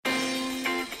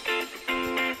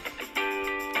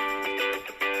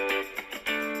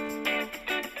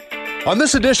On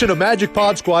this edition of Magic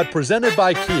Pod Squad presented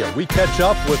by Kia, we catch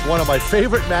up with one of my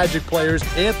favorite Magic players,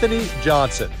 Anthony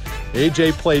Johnson.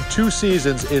 AJ played 2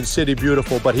 seasons in City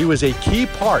Beautiful, but he was a key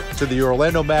part to the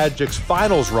Orlando Magic's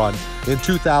finals run in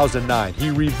 2009.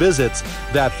 He revisits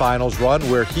that finals run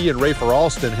where he and Rafer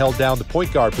Alston held down the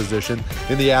point guard position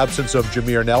in the absence of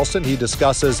Jameer Nelson. He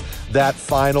discusses that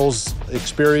finals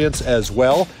experience as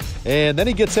well. And then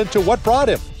he gets into what brought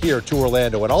him here to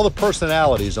Orlando and all the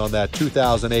personalities on that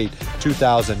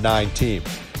 2008-2009 team.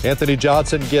 Anthony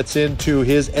Johnson gets into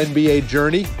his NBA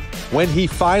journey when he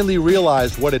finally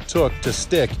realized what it took to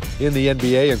stick in the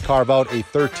NBA and carve out a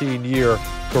 13-year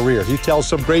career. He tells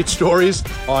some great stories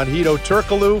on Hedo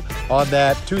Turkoglu, on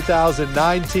that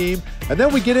 2009 team. And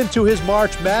then we get into his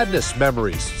March Madness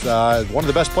memories. One of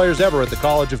the best players ever at the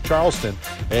College of Charleston,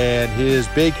 and his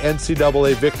big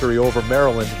NCAA victory over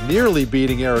Maryland, nearly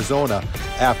beating Arizona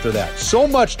after that. So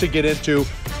much to get into.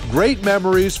 Great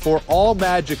memories for all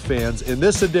Magic fans in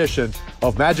this edition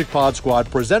of Magic Pod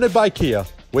Squad presented by Kia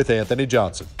with Anthony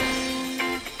Johnson.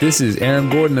 This is Aaron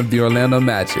Gordon of the Orlando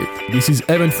Magic. This is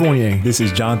Evan Fournier. This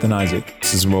is Jonathan Isaac.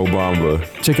 This is Mo Bamba.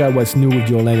 Check out what's new with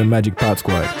the Orlando Magic Pod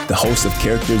Squad. The host of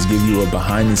characters give you a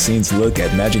behind-the-scenes look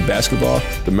at Magic basketball.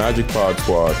 The Magic Pod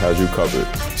Squad has you covered.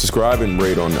 Subscribe and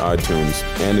rate on iTunes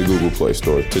and the Google Play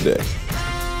Store today.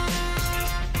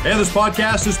 And this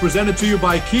podcast is presented to you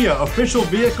by Kia, official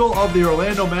vehicle of the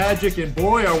Orlando Magic. And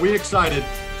boy, are we excited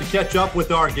to catch up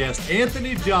with our guest,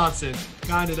 Anthony Johnson,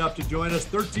 kind enough to join us.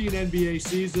 13 NBA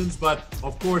seasons, but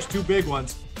of course, 2 big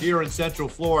ones here in Central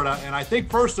Florida. And I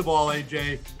think, first of all,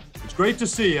 AJ, it's great to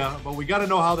see you, but we got to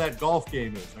know how that golf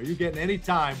game is. Are you getting any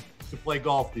time to play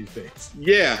golf these days?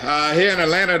 Yeah, here in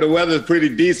Atlanta, the weather's pretty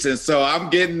decent, so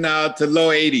I'm getting to low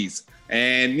 80s.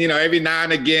 And, you know, every now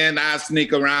and again, I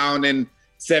sneak around in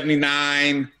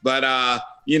 79, but,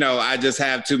 you know, I just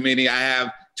have too many. I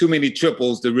have too many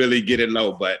triples to really get it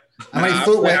low, but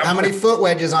how many foot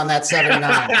wedges on that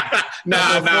 79? No,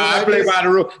 I play by the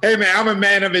rules. Hey man, I'm a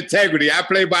man of integrity. I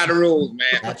play by the rules,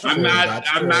 man. I'm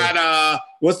not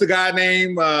what's the guy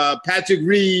name? Patrick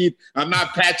Reed. I'm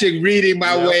not Patrick Reeding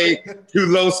my way to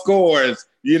low scores.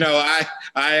 You know,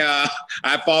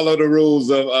 I follow the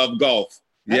rules of golf.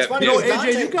 That's funny. You know,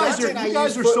 AJ, you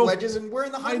guys are so wedges, and we're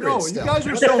in the hundreds. I know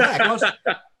still.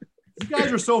 you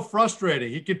guys are so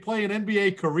frustrating. He could play an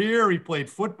NBA career. He played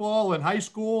football in high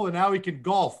school, and now he can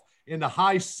golf in the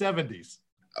high 70s.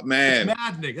 Man, it's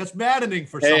maddening. That's maddening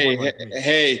for someone like me.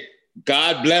 Hey,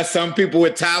 God bless some people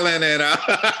with talent, and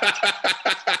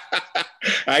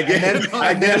I guess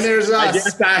I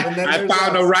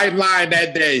found the right line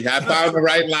that day. I found the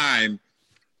right line.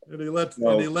 And he let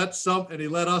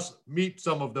us meet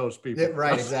some of those people. Yeah,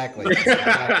 right, exactly.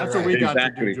 That's what we got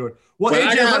to do, George. Well,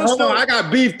 AJ, I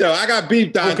got beef, though.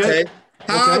 Dante. Okay.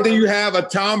 How do you have a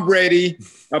Tom Brady,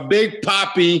 a Big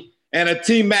Papi, and a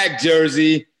T-Mac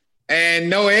jersey, and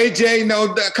no AJ,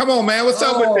 no – come on, man. What's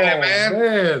up with that,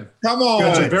 man? Come on.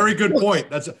 That's a very good point.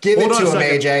 Give it to him,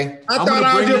 AJ. I thought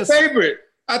I was your favorite.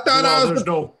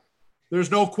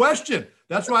 There's no question.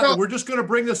 That's why we're just going to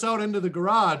bring this out into the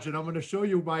garage, and I'm going to show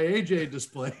you my AJ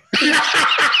display.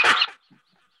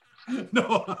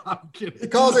 No, I'm kidding. He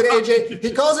calls it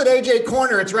AJ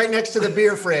Corner. It's right next to the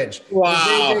beer fridge.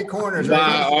 Wow. AJ Corner's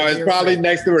right or it's probably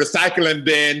next to a recycling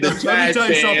bin. Let me tell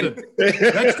you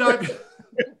something.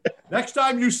 Next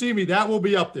time you see me, that will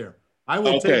be up there. I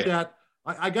will take that.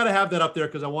 I got to have that up there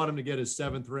because I want him to get his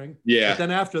 7th ring. Yeah. But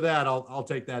then after that, I'll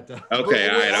take that down. Okay.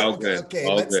 All right. Okay.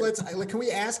 Let's. Can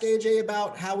we ask AJ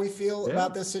about how we feel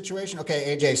about this situation?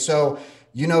 Okay, AJ. So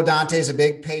you know Dante's a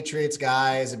big Patriots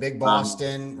guy, is a big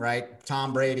Boston, right?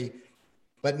 Tom Brady.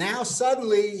 But now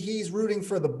suddenly he's rooting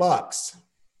for the Bucks.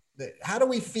 How do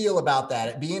we feel about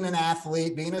that? Being an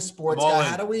athlete, being a sports guy,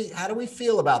 how do we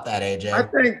feel about that, AJ?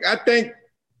 I think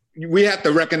we have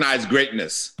to recognize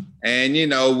greatness. And, you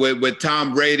know, with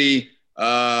Tom Brady,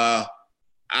 I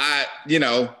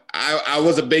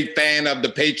was a big fan of the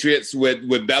Patriots with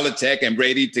Belichick and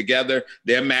Brady together,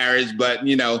 their marriage. But,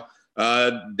 you know,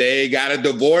 they got a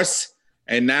divorce.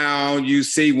 And now you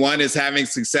see one is having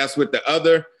success with the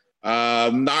other.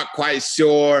 Not quite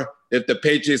sure if the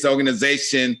Patriots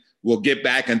organization will get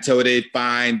back until they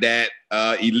find that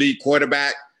elite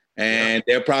quarterback. And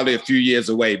they're probably a few years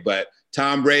away. But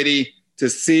Tom Brady, to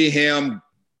see him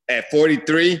at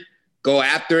 43, go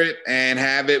after it and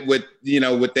have it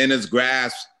within his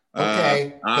grasp.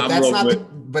 Okay,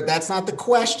 but that's not the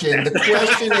question. The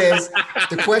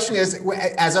question is,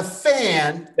 as a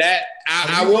fan, that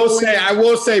I will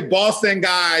say, Boston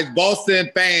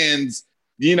fans,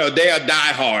 you know, they are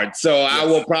diehard. So yes. I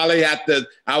will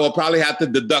probably have to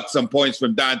deduct some points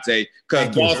from Dante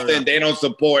because Boston, they don't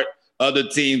support other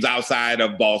teams outside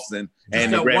of Boston.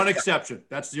 And that one exception.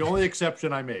 That's the only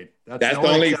exception I made. That's the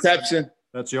only exception.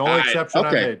 That's the only exception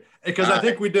I made. Because I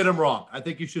think we did him wrong. I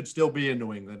think you should still be in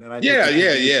New England. And I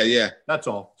think That's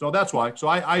all. So that's why. So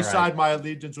I side my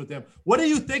allegiance with him. What do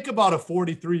you think about a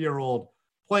 43-year-old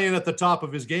playing at the top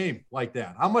of his game like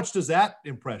that? How much does that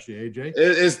impress you, AJ?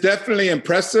 It's definitely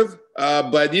impressive.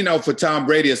 But, for Tom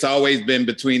Brady, it's always been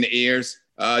between the ears.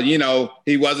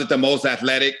 He wasn't the most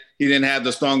athletic. He didn't have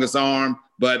the strongest arm.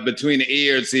 But between the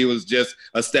ears, he was just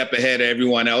a step ahead of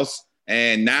everyone else.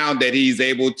 And now that he's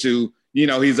able to,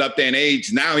 he's up there in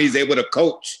age, now he's able to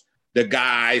coach the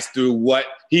guys through what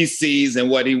he sees and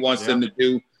what he wants them to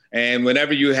do. And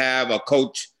whenever you have a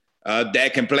coach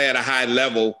that can play at a high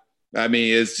level, I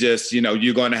mean, it's just,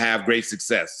 you're going to have great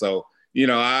success. So,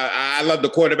 I love the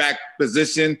quarterback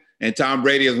position, and Tom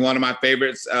Brady is one of my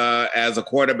favorites as a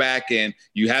quarterback, and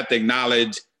you have to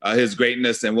acknowledge his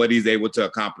greatness and what he's able to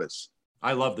accomplish.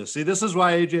 I love this. See, this is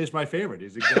why AJ is my favorite.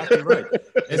 He's exactly right.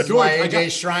 This is why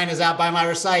AJ's shrine is out by my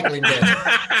recycling bin.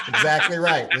 Exactly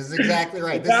right. This is exactly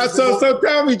right. So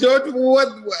tell me, George,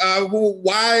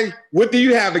 what do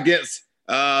you have against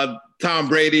Tom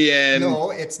Brady? And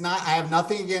no, it's not. I have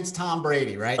nothing against Tom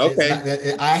Brady, right?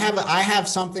 Okay. I have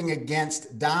something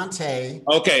against Dante.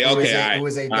 Okay. Who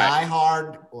is a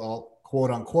diehard, quote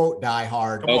unquote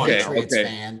diehard Patriots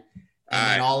fan. And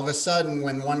then all of a sudden,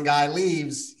 when one guy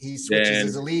leaves, he switches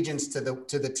his allegiance to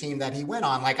the team that he went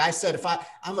on. Like I said,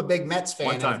 I'm a big Mets fan.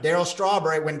 When Darryl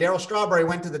Strawberry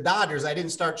went to the Dodgers, I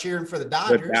didn't start cheering for the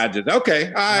Dodgers.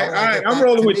 Okay, all right. I'm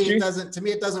rolling with you. To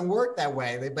me, it doesn't work that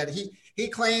way. But he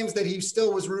claims that he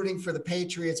still was rooting for the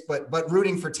Patriots, but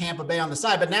rooting for Tampa Bay on the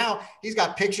side. But now he's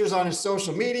got pictures on his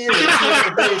social media with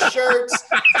Tampa Bay shirts,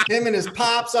 him and his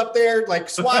pops up there, like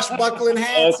swashbuckling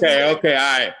hats. Okay, all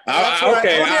right. Let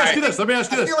me ask you this.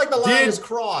 I feel like the line is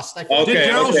crossed. Did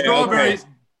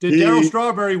Darryl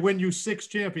Strawberry win you 6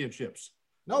 championships?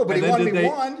 No, but he won me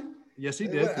 1. Yes, he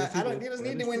did. He doesn't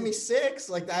need to win me 6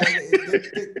 like that.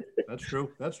 That's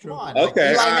true. Come on.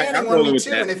 Okay. Eli Manning won me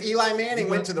 2, and if Eli Manning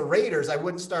went to the Raiders, I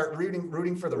wouldn't start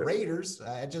rooting for the Raiders.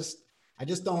 I just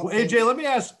don't. Well, AJ, let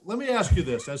me ask you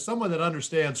this, as someone that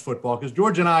understands football, because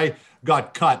George and I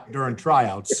got cut during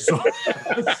tryouts. So,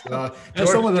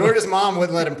 George's mom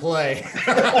wouldn't let him play.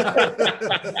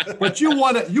 But you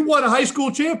won a high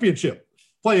school championship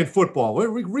playing football.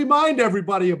 Remind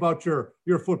everybody about your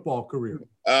football career.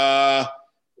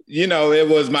 It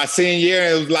was my senior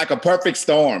year. It was like a perfect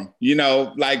storm.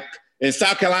 Like in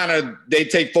South Carolina, they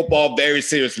take football very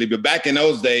seriously. But back in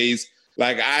those days,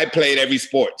 like I played every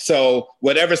sport. So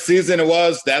whatever season it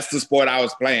was, that's the sport I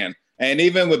was playing. And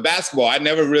even with basketball, I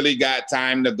never really got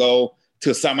time to go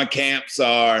to summer camps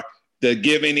or to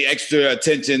give any extra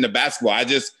attention to basketball.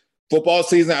 Football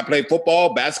season, I played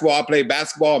football. Basketball, I played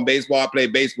basketball. And baseball, I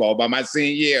played baseball. By my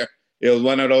senior year, it was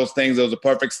one of those things. It was a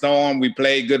perfect storm. We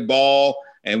played good ball,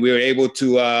 and we were able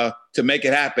to make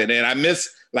it happen. And I missed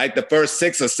like the first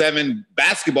 6 or 7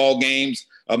 basketball games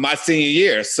of my senior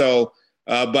year. So,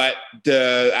 but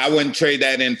I wouldn't trade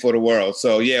that in for the world.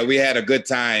 So, yeah, we had a good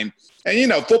time.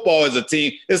 And, football is a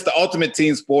team. It's the ultimate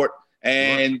team sport.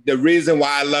 And the reason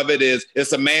why I love it is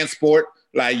it's a man sport.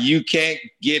 Like you can't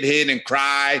get hit and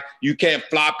cry. You can't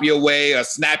flop your way or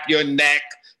snap your neck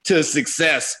to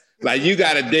success. Like you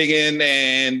got to dig in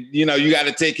and, you got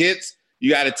to take hits.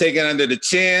 You got to take it under the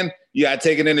chin. You got to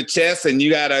take it in the chest, and you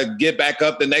got to get back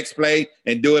up the next play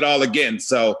and do it all again.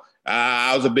 So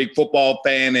I was a big football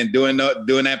fan, and doing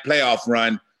that playoff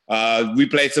run, we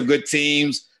played some good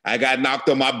teams. I got knocked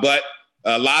on my butt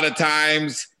a lot of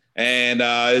times. And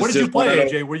what did you play,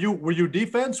 AJ? Were you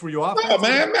defense? Were you offense? Oh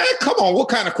man, come on! What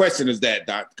kind of question is that,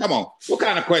 Doc? Come on! What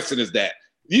kind of question is that?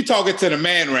 You talking to the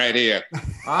man right here?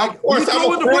 Of course,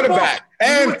 I'm a quarterback.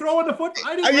 And you were throwing the football.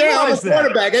 I didn't I'm a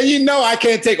quarterback, and I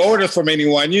can't take orders from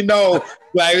anyone. I'm not.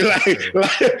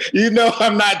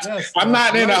 I'm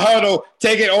not in a huddle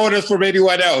taking orders from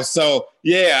anyone else. So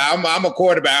yeah, I'm a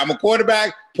quarterback. I'm a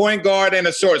quarterback, point guard, and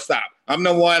a shortstop. I'm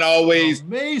the one always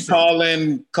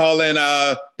calling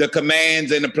the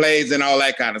commands and the plays and all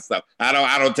that kind of stuff. I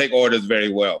don't take orders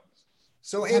very well.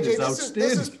 So AJ,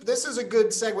 this is a good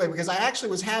segue, because I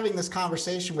actually was having this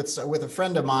conversation with a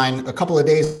friend of mine a couple of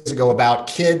days ago about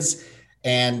kids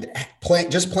and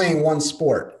playing one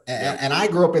sport. And I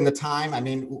grew up in the time. I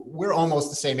mean, we're almost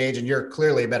the same age, and you're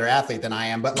clearly a better athlete than I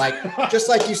am. But just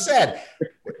like you said,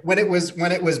 when it was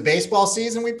baseball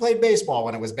season, we played baseball.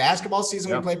 When it was basketball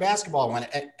season, we played basketball.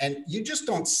 And you just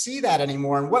don't see that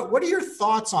anymore. And what are your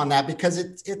thoughts on that? Because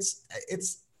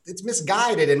it's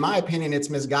misguided. In my opinion, it's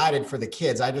misguided for the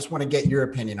kids. I just want to get your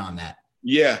opinion on that.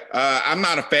 Yeah, I'm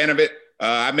not a fan of it.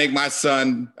 I make my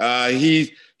son,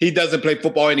 he doesn't play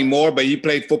football anymore, but he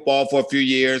played football for a few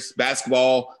years,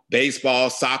 basketball, baseball,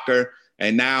 soccer,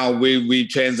 and now we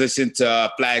transitioned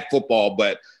to flag football.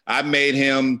 But I made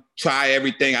him try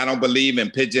everything. I don't believe in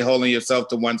pigeonholing yourself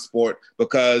to one sport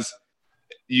because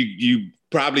you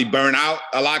probably burn out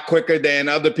a lot quicker than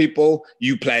other people.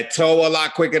 You plateau a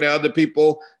lot quicker than other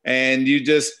people. And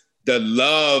the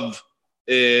love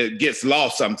gets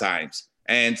lost sometimes.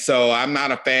 And so I'm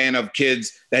not a fan of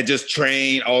kids that just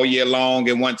train all year long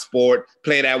in one sport,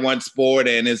 play that one sport,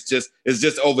 and it's just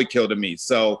overkill to me.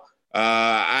 So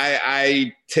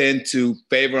I tend to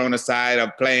favor on the side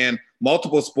of playing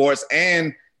multiple sports.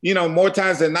 And, more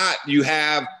times than not,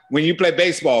 when you play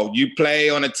baseball, you play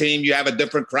on a team, you have a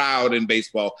different crowd in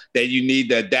baseball that you need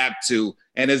to adapt to.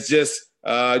 And it's just,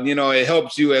 it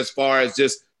helps you as far as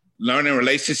just learning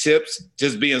relationships,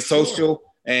 just being social. Sure.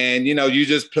 And, you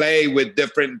just play with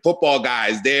different football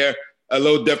guys. They're a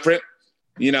little different,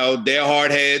 they're hard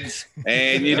heads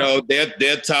and,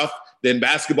 they're tough than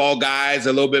basketball guys,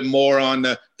 a little bit more on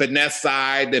the finesse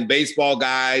side than baseball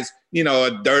guys, are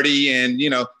dirty. And,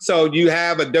 so you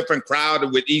have a different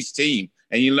crowd with each team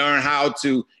and you learn how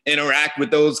to interact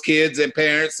with those kids and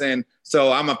parents. And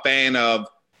so I'm a fan of,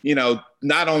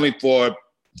 not only for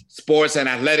sports and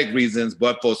athletic reasons,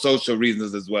 but for social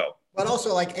reasons as well. But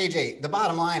also, like, AJ, the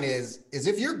bottom line is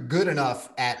if you're good enough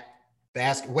at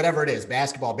whatever it is,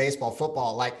 basketball, baseball,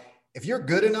 football, like if you're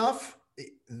good enough,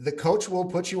 the coach will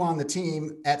put you on the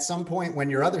team at some point when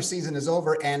your other season is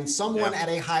over, and someone at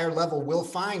a higher level will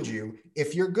find you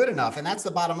if you're good enough. And that's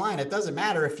the bottom line. It doesn't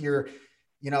matter if you're,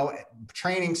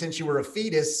 training since you were a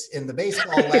fetus in the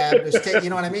baseball lab, you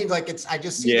know what I mean? Like I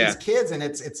just see these kids and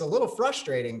it's a little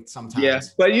frustrating sometimes. Yeah.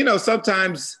 But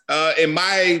sometimes in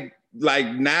my,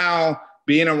 now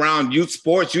being around youth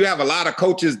sports, you have a lot of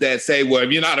coaches that say, well,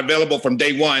 if you're not available from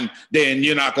day one, then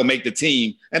you're not going to make the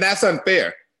team. And that's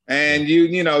unfair. And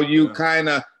you kind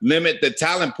of limit the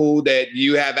talent pool that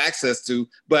you have access to.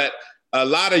 But a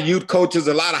lot of youth coaches,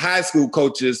 a lot of high school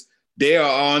coaches, they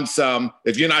are on some,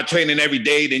 if you're not training every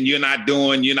day, then you're not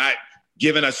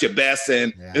giving us your best.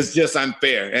 And it's just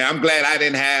unfair. And I'm glad I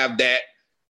didn't have that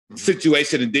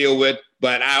situation to deal with.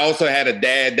 But I also had a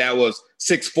dad that was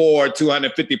 6'4",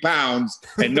 250 pounds,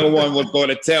 and no one was going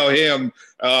to tell him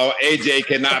AJ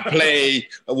cannot play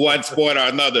one sport or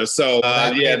another. So,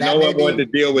 no one wanted to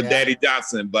deal with Daddy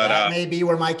Johnson. But that may be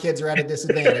where my kids are at a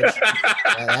disadvantage.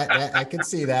 I can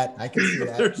see that.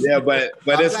 Yeah, but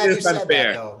it's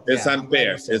unfair. It's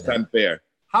unfair. It's unfair.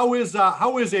 How is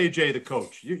AJ the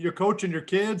coach? You're coaching your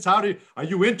kids. Are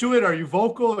you into it? Are you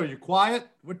vocal? Are you quiet?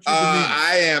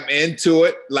 I am into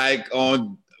it. Like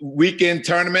on weekend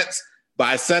tournaments,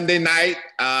 by Sunday night,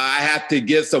 I have to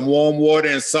get some warm water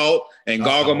and salt and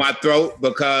gargle my throat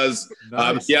because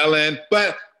I'm yelling.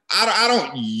 But I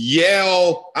don't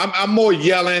yell. I'm more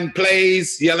yelling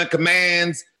plays, yelling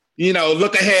commands.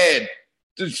 Look ahead,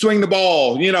 swing the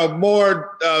ball.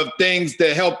 More things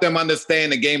to help them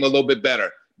understand the game a little bit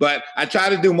better. But I try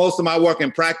to do most of my work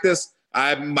in practice.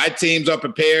 My teams are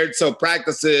prepared, so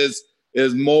practice is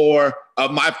more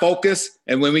of my focus.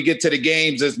 And when we get to the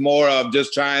games, it's more of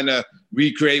just trying to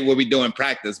recreate what we do in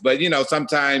practice. But,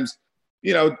 sometimes,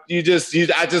 I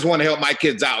just want to help my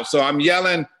kids out. So I'm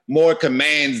yelling more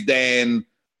commands than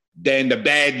the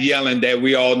bad yelling that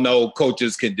we all know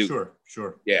coaches can do.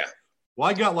 Sure. Yeah. Well,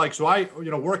 I got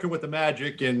working with the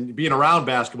Magic and being around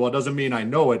basketball doesn't mean I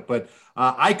know it, but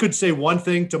I could say one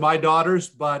thing to my daughters,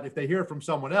 but if they hear it from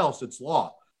someone else, it's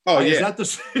law. Oh, yeah.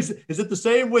 Is it the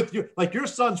same with you? Like your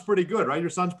son's pretty good, right? Your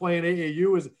son's playing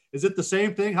AAU. Is it the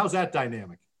same thing? How's that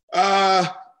dynamic? I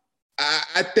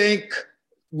think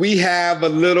we have a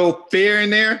little fear in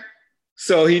there.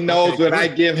 So he knows when I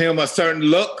give him a certain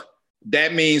look,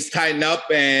 that means tighten up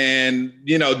and,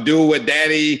 do what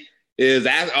daddy is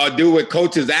or do what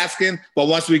coach is asking. But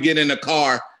once we get in the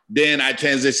car, then I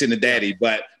transition to daddy.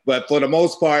 But for the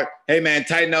most part, hey man,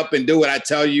 tighten up and do what I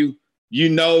tell you. You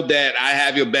know that I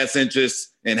have your best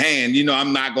interests in hand.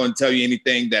 I'm not going to tell you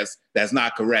anything that's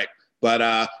not correct.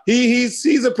 But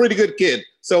he's a pretty good kid.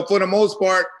 So for the most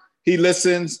part, he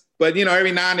listens. But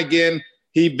every now and again,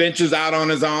 he ventures out on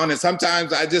his own. And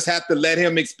sometimes I just have to let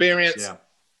him experience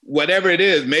whatever it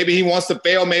is. Maybe he wants to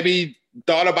fail. Maybe he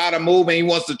thought about a move and he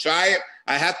wants to try it.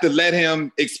 I have to let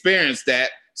him experience that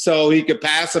so he could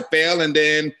pass or fail. And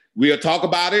then we'll talk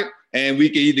about it and we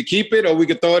can either keep it or we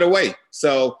can throw it away.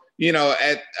 So,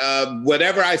 at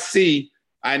whatever I see,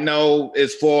 I know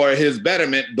is for his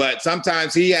betterment, but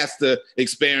sometimes he has to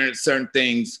experience certain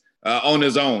things on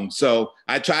his own. So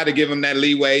I try to give him that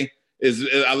leeway. is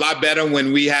a lot better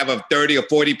when we have a 30 or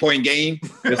 40 point game.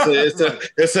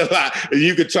 It's a lot.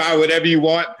 You could try whatever you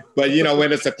want, but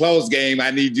when it's a close game,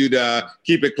 I need you to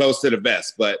keep it close to the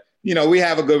vest. But we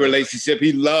have a good relationship.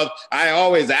 I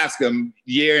always ask him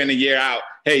year in and year out,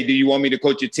 hey, do you want me to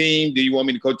coach your team? Do you want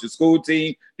me to coach your school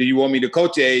team? Do you want me to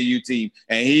coach your AAU team?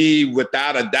 And he,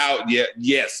 without a doubt,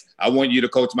 yes, I want you to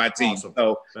coach my team. Awesome.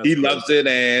 So he loves it,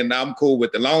 and I'm cool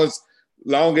with it.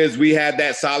 Long as we have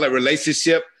that solid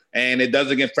relationship and it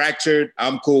doesn't get fractured,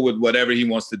 I'm cool with whatever he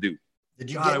wants to do.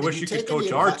 I wish you could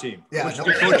coach our team. Yeah,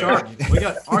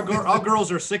 our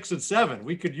girls are 6 and 7.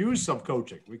 We could use some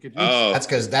coaching. That's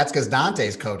because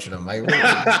Dante's coaching them. Like,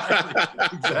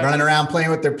 exactly. Running around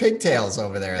playing with their pigtails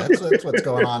over there. That's what's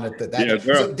going on at that. Yeah,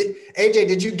 so, AJ,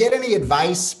 did you get any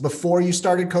advice before you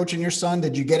started coaching your son?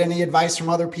 Did you get any advice from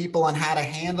other people on how to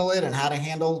handle it and how to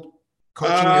handle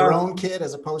coaching your own kid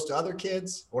as opposed to other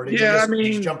kids? Or did you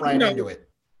just jump right into it?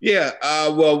 Yeah,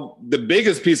 well, the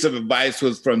biggest piece of advice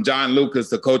was from John Lucas,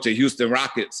 the coach of Houston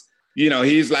Rockets.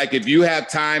 He's like, if you have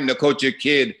time to coach your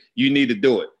kid, you need to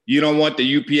do it. You don't want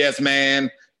the UPS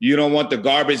man. You don't want the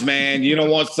garbage man. You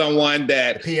don't want someone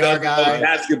that PR guy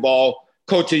basketball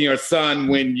coaching your son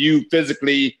when you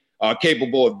physically are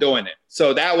capable of doing it.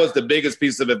 So that was the biggest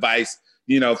piece of advice,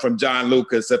 from John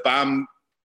Lucas. If I'm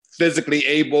physically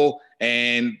able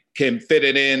and can fit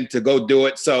it in, to go do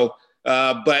it. So,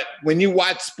 but when you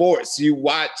watch sports, you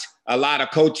watch a lot of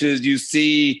coaches, you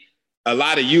see a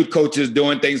lot of youth coaches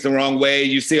doing things the wrong way.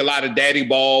 You see a lot of daddy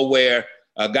ball where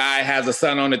a guy has a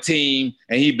son on the team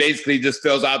and he basically just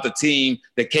fills out the team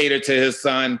to cater to his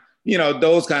son.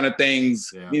 Those kind of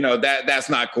things, that's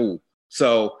not cool.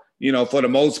 So, for the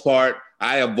most part,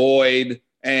 I avoid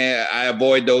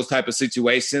those type of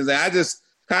situations. And I just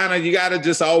you got to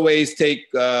just always take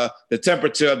the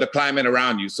temperature of the climate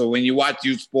around you. So when you watch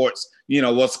youth sports,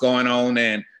 what's going on.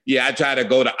 And I try to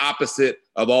go the opposite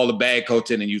of all the bad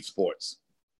coaching in youth sports.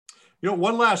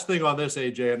 One last thing on this,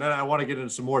 AJ, and then I want to get into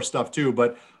some more stuff too.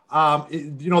 But,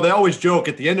 they always joke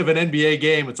at the end of an NBA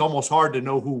game, it's almost hard to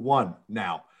know who won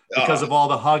now because of all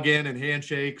the hugging and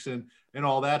handshakes and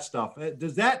all that stuff.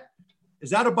 Is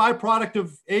that a byproduct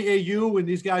of AAU and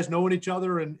these guys knowing each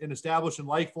other and establishing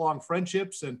lifelong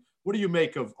friendships? And what do you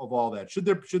make of all that? Should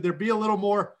there be a little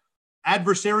more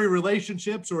adversary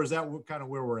relationships, or is that kind of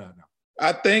where we're at now?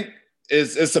 I think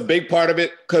it's a big part of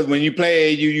it, because when you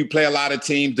play AAU, you play a lot of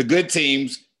teams. The good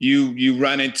teams you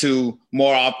run into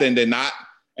more often than not.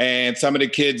 And some of the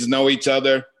kids know each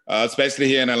other, especially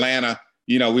here in Atlanta.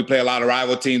 We play a lot of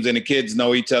rival teams, and the kids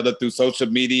know each other through social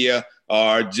media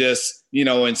or just,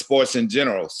 in sports in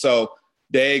general. So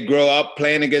they grow up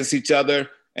playing against each other.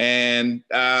 And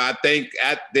I think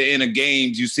at the end of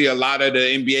games, you see a lot of the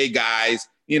NBA guys,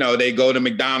 they go to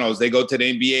McDonald's, they go to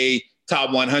the NBA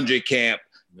top 100 camp,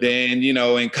 then,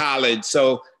 in college.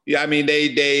 So,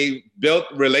 they built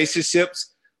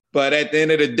relationships, but at the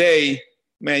end of the day,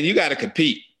 man, you got to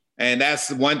compete. And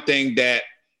that's one thing that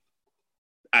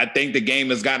I think the game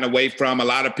has gotten away from. A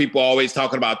lot of people always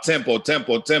talking about tempo.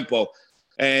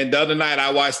 And the other night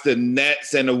I watched the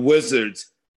Nets and the Wizards.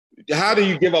 How do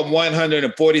you give up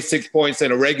 146 points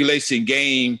in a regulation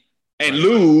game and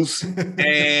lose?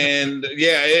 And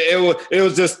it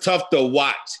was just tough to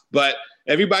watch. But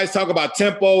everybody's talking about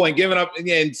tempo and giving up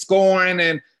and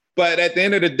scoring. But at the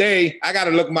end of the day, I got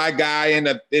to look my guy in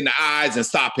the eyes and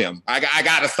stop him. I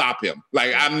got to stop him.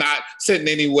 Like, I'm not sitting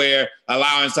anywhere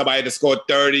allowing somebody to score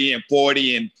 30 and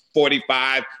 40 and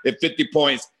 45 and 50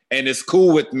 points, and it's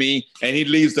cool with me, and he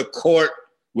leaves the court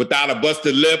without a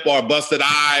busted lip or a busted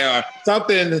eye or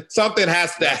something. Something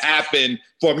has to happen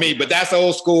for me. But that's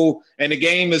old school, and the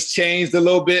game has changed a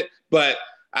little bit. But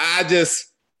I'm just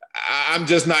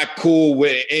not cool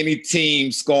with any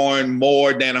team scoring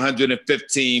more than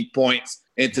 115 points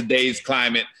in today's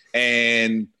climate.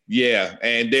 And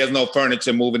there's no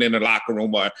furniture moving in the locker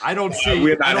room. Or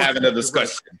we're not having a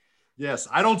discussion. Yes,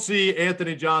 I don't see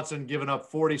Anthony Johnson giving up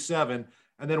 47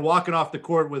 and then walking off the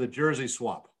court with a jersey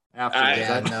swap after.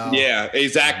 Yeah,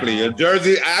 exactly. A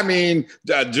jersey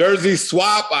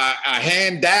swap, a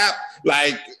hand dap.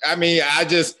 Like,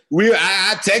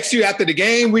 I text you after the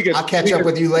game. I'll catch up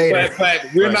with you later. But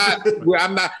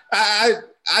I'm not.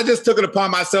 I just took it upon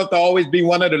myself to always be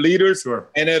one of the leaders. Sure.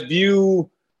 And if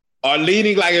you are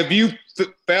leading, like if you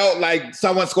felt like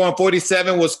someone scoring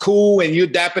 47 was cool and you're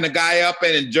dapping a guy up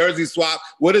and a jersey swap,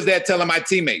 what is that telling my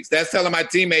teammates? That's telling my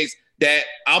teammates that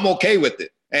I'm okay with it.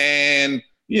 And,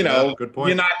 good point.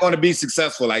 You're not going to be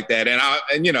successful like that.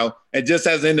 And just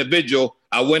as an individual,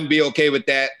 I wouldn't be okay with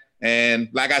that. And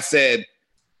like I said,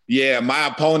 my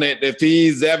opponent, if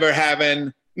he's ever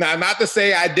having, now not to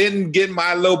say I didn't get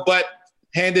my little butt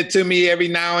hand it to me every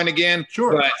now and again.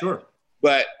 Sure.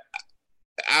 But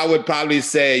I would probably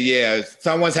say, yeah, if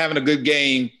someone's having a good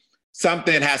game,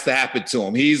 something has to happen to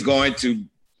him. He's going to.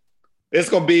 It's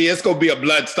gonna be a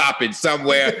blood stoppage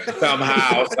somewhere,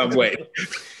 somehow, some way.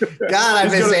 God, I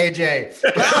miss AJ.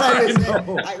 God, I miss him.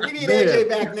 We need AJ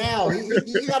back now.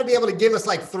 You got to be able to give us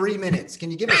like 3 minutes.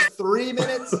 Can you give us 3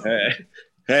 minutes?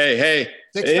 Hey.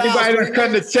 Anybody that's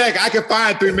cutting the check, I can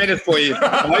find 3 minutes for you.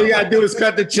 All you got to do is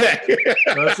cut the check.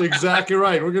 That's exactly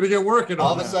right. We're going to get working on it.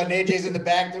 All of a sudden, AJ's in the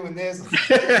back doing this.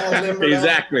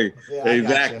 Exactly. Yeah,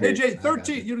 exactly. AJ,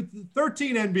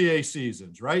 13 NBA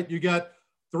seasons, right? You got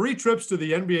 3 trips to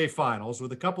the NBA Finals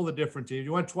with a couple of different teams.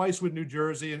 You went twice with New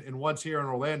Jersey and once here in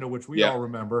Orlando, which we all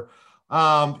remember.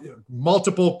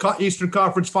 Multiple Eastern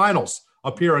Conference Finals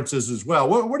appearances as well.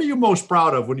 What are you most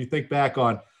proud of when you think back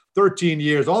on 13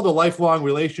 years, all the lifelong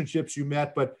relationships you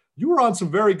met, but you were on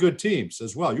some very good teams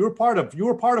as well. You were part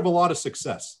of a lot of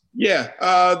success. Yeah.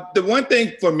 The one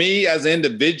thing for me as an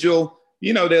individual,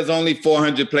 there's only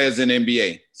 400 players in the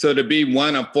NBA. So to be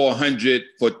one of 400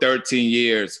 for 13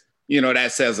 years,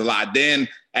 that says a lot. Then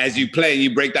as you play,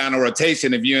 you break down a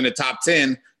rotation. If you're in the top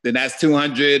 10, then that's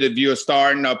 200. If you're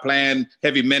starting or playing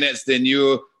heavy minutes, then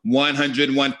you're 100,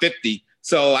 150.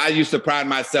 So I used to pride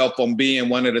myself on being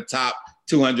one of the top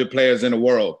 200 players in the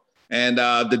world. And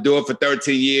to do it for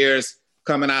 13 years,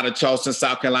 coming out of Charleston,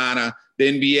 South Carolina, the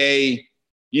NBA,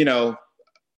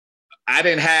 I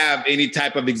didn't have any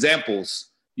type of examples,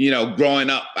 growing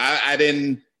up. I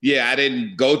didn't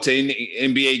go to any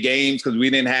NBA games because we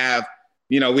didn't have,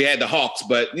 we had the Hawks,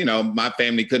 but, my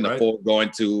family couldn't afford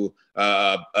going to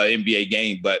an NBA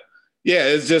game. But, yeah,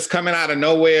 it's just coming out of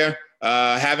nowhere,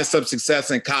 having some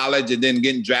success in college and then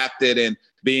getting drafted and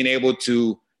being able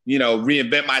to,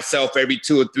 reinvent myself every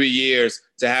 2 or 3 years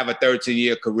to have a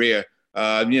 13-year career.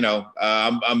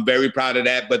 I'm very proud of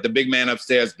that. But the big man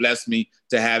upstairs blessed me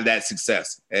to have that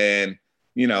success. And,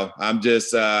 I'm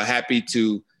just happy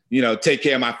to, take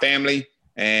care of my family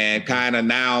and kind of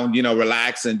now,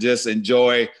 relax and just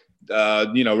enjoy,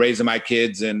 raising my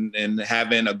kids and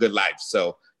having a good life.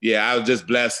 So, yeah, I was just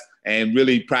blessed and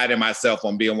really priding myself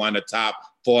on being one of the top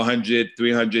 400,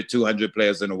 300, 200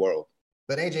 players in the world.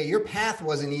 But AJ, your path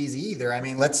wasn't easy either. I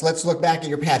mean, let's look back at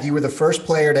your path. You were the first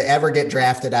player to ever get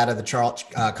drafted out of the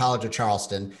College of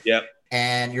Charleston. Yep.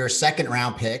 And you're a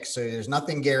second-round pick, so there's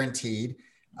nothing guaranteed.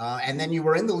 And then you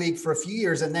were in the league for a few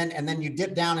years, and then you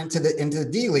dipped down into the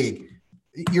D League.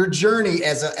 Your journey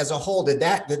as a whole, did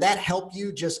that help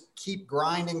you just keep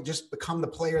grinding, just become the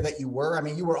player that you were? I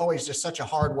mean, you were always just such a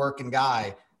hard-working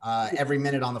guy, every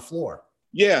minute on the floor.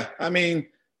 Yeah, I mean,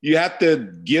 you have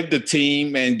to give the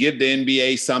team and give the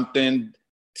NBA something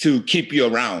to keep you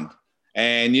around.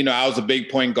 And, I was a big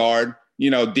point guard.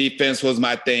 Defense was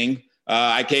my thing.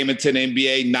 I came into the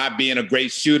NBA not being a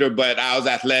great shooter, but I was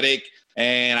athletic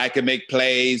and I could make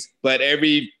plays. But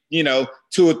every, 2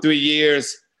 or 3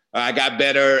 years, I got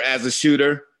better as a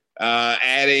shooter,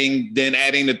 adding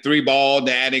the 3-ball,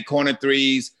 then adding corner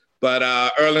threes. But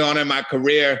early on in my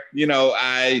career,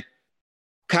 I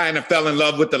kind of fell in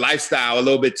love with the lifestyle a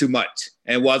little bit too much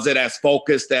and wasn't as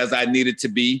focused as I needed to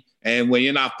be. And when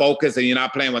you're not focused and you're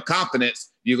not playing with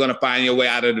confidence, you're going to find your way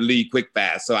out of the league quick,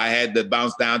 fast. So I had to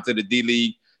bounce down to the D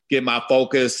League, get my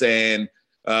focus and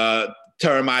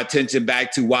turn my attention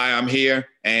back to why I'm here.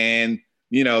 And,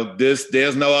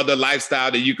 there's no other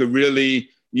lifestyle that you could really,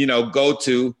 go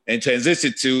to and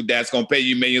transition to that's going to pay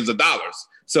you millions of dollars.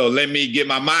 So let me get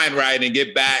my mind right and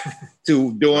get back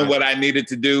to doing what I needed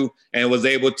to do and was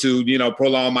able to,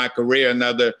 prolong my career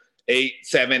another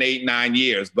 7, 8, 9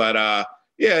 years. But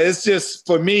it's just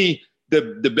for me,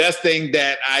 the best thing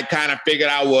that I kind of figured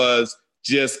out was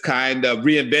just kind of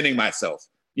reinventing myself,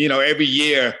 every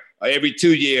year, every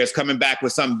 2 years, coming back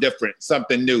with something different,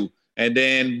 something new. And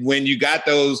then when you got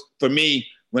those, for me,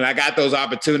 when I got those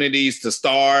opportunities to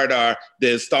start or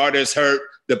the starters hurt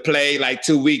to play like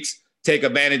 2 weeks, take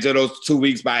advantage of those 2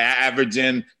 weeks by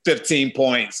averaging 15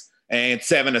 points and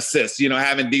 7 assists,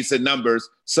 having decent numbers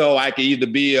so I could either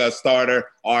be a starter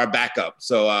or a backup.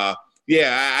 So,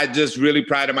 I just really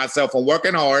prided myself on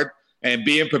working hard and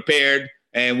being prepared.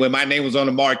 And when my name was on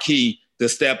the marquee, to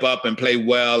step up and play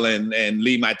well and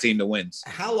lead my team to wins.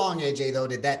 How long, AJ, though,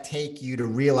 did that take you to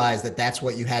realize that that's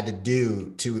what you had to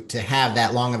do to have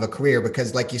that long of a career?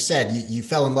 Because like you said, you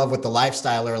fell in love with the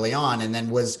lifestyle early on, and then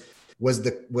was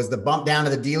the bump down to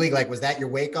the D League, like, was that your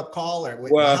wake up call, or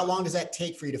how long does that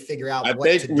take for you to figure out? I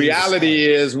think reality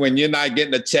is when you're not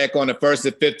getting a check on the 1st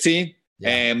and 15th,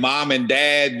 and mom and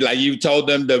dad, like you told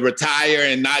them to retire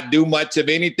and not do much of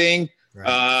anything.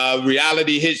 Right.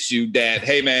 Reality hits you that,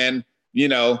 hey man, you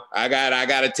know, I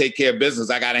got to take care of business.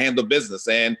 I got to handle business.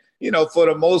 And, you know, for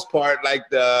the most part, like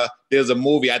there's a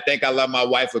movie, I Think I Love My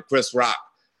Wife with Chris Rock,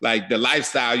 like the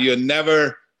lifestyle, you'll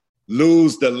never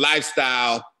lose the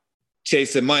lifestyle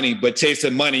chasing money, but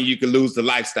chasing money, you can lose the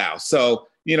lifestyle. So,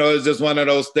 you know, it's just one of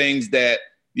those things that,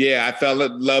 yeah, I fell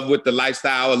in love with the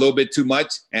lifestyle a little bit too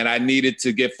much. And I needed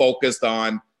to get focused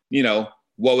on, you know,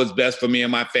 what was best for me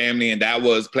and my family. And that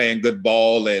was playing good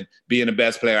ball and being the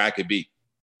best player I could be.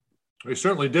 We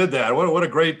certainly did that. What a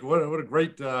great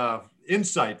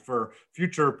insight for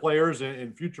future players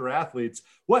and future athletes.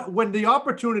 When the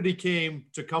opportunity came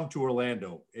to come to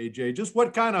Orlando, AJ, just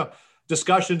what kind of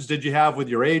discussions did you have with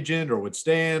your agent or with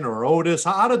Stan or Otis?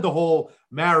 How did the whole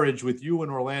marriage with you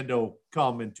and Orlando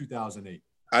come in 2008?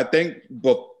 I think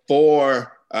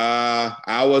before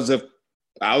I was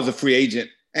a free agent,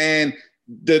 and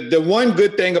the one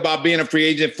good thing about being a free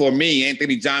agent for me,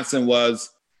 Anthony Johnson,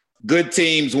 was good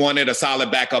teams wanted a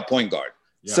solid backup point guard.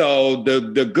 Yeah. So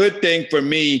the good thing for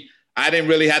me, I didn't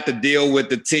really have to deal with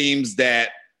the teams that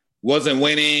wasn't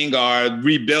winning or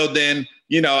rebuilding.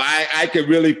 You know, I could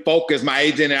really focus, my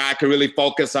agent and I could really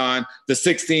focus on the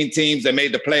 16 teams that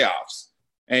made the playoffs.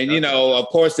 And, you know, of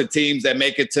course, the teams that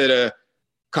make it to the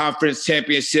conference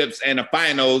championships and the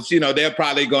finals, you know, they're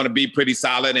probably going to be pretty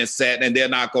solid and set, and they're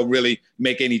not going to really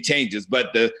make any changes.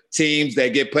 But the teams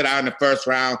that get put out in the first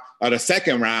round or the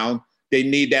second round, they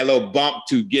need that little bump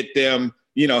to get them,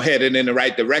 you know, headed in the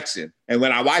right direction. And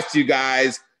when I watched you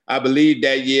guys, I believe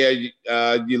that year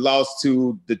you lost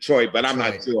to Detroit, but I'm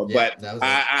not sure. Yeah, but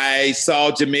I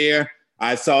saw Jameer,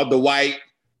 I saw Dwight,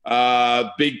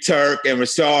 Big Turk, and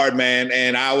Rashard, man,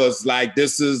 and I was like,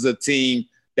 this is a team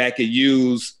that could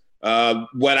use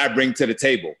what I bring to the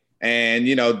table. And,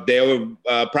 you know, they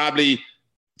were probably,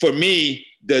 for me,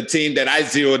 the team that I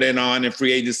zeroed in on in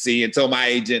free agency and told my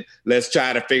agent, let's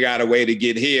try to figure out a way to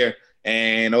get here.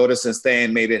 And Otis and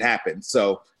Stan made it happen.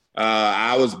 So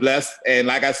I was blessed. And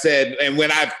like I said, and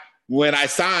when I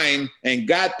signed and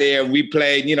got there, we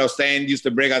played, you know, Stan used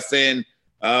to bring us in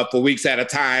for weeks at a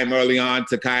time early on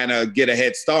to kind of get a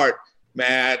head start.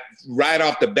 Man, right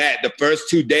off the bat, the first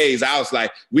 2 days, I was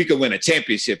like, we could win a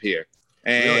championship here.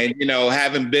 And, you know,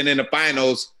 having been in the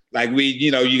finals, like you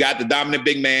know, you got the dominant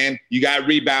big man, you got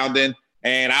rebounding,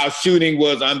 and our shooting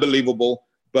was unbelievable,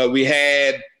 but we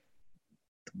had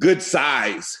good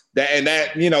size.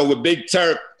 That, you know, with Big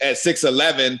Turk at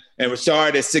 6'11" and Rashard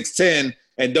at 6'10",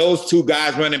 and those two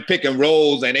guys running pick and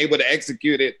rolls and able to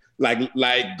execute it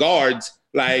like guards,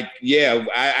 like, yeah,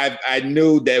 I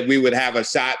knew that we would have a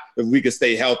shot if we could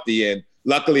stay healthy. And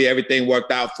luckily everything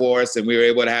worked out for us and we were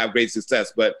able to have great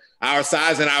success. But our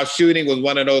size and our shooting was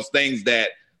one of those things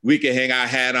that we could hang our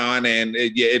hat on, and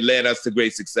it led us to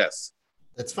great success.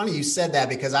 It's funny you said that,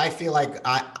 because I feel like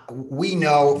we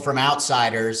know from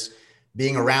outsiders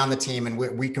being around the team, and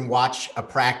we can watch a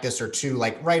practice or two,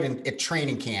 like right at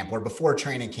training camp or before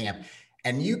training camp,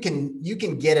 and you can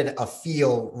get a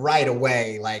feel right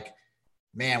away, like,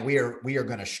 man, we are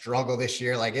going to struggle this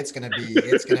year. Like it's going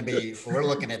to be, we're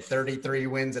looking at 33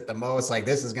 wins at the most. Like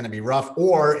this is going to be rough.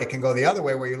 Or it can go the other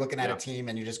way where you're looking at a team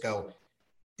and you just go,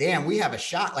 damn, we have a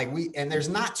shot. And there's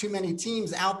not too many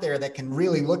teams out there that can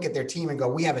really look at their team and go,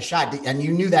 we have a shot. And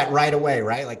you knew that right away,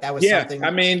 right? Like that was something.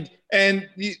 I mean, and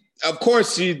of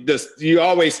course you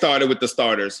always started with the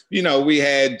starters. You know, we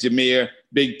had Jameer,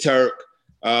 Big Turk,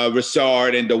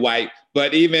 Rashard, and Dwight,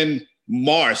 but even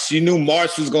Marsh, you knew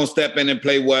Marsh was going to step in and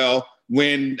play well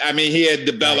he had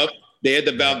developed, they had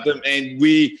developed him. And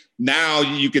now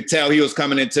you could tell he was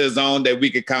coming into his own, that we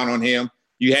could count on him.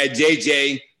 You had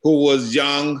JJ, who was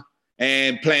young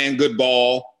and playing good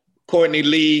ball. Courtney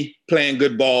Lee playing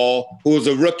good ball, who was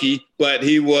a rookie, but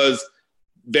he was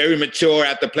very mature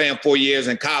after playing 4 years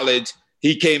in college.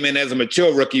 He came in as a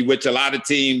mature rookie, which a lot of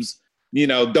teams, you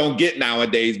know, don't get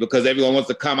nowadays, because everyone wants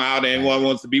to come out and everyone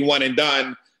wants to be one and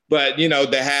done. But, you know,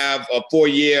 to have a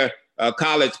 4-year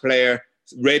college player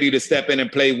ready to step in and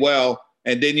play well.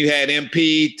 And then you had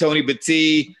MP, Tony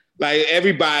Battie, like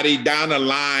everybody down the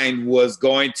line was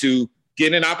going to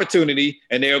get an opportunity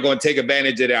and they were going to take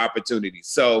advantage of their opportunity.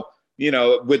 So, you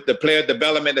know, with the player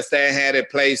development that Stan had in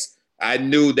place, I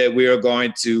knew that we were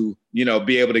going to, you know,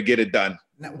 be able to get it done.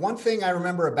 Now, one thing I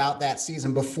remember about that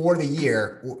season before the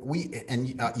year,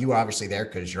 you were obviously there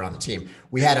because you're on the team.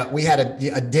 We had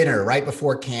a dinner right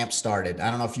before camp started. I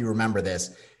don't know if you remember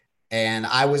this. And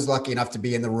I was lucky enough to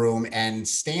be in the room, and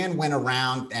Stan went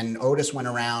around and Otis went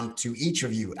around to each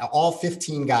of you, all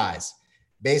 15 guys,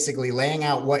 basically laying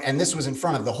out and this was in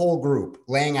front of the whole group,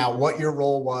 laying out what your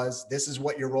role was. This is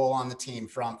what your role on the team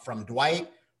from Dwight,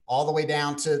 all the way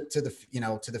down to the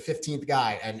 15th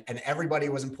guy, and everybody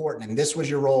was important, and this was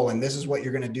your role, and this is what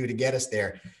you're going to do to get us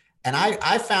there. And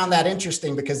I found that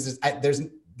interesting because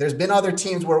there's been other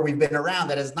teams where we've been around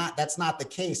that's not the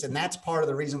case, and that's part of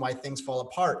the reason why things fall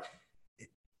apart.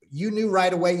 You knew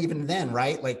right away, even then,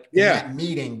 right? Like in that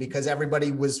meeting, because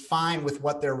everybody was fine with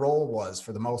what their role was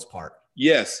for the most part.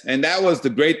 Yes. And that was the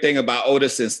great thing about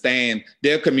Otis and Stan,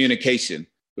 their communication.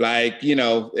 Like,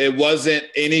 it wasn't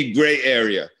any gray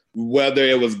area, whether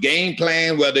it was game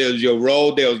plan, whether it was your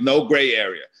role, there was no gray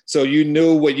area. So you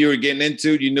knew what you were getting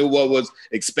into. You knew what was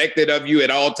expected of you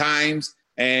at all times.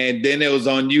 And then it was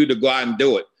on you to go out and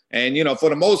do it. And, for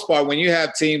the most part, when you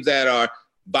have teams that are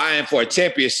vying for a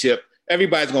championship,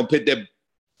 everybody's going to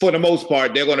for the most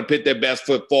part, they're going to put their best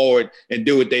foot forward and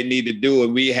do what they need to do.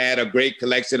 And we had a great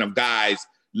collection of guys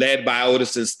led by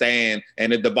Otis and Stan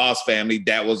and the DeVos family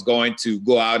that was going to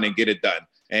go out and get it done.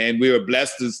 And we were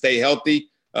blessed to stay healthy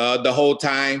the whole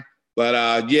time.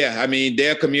 But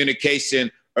their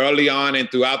communication early on and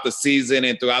throughout the season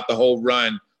and throughout the whole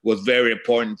run was very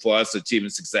important for us achieving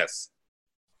success.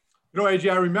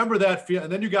 AJ, I remember that.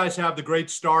 And then you guys have the great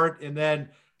start, and then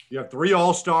you have 3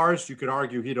 All-Stars. You could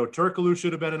argue Hedo Turkoglu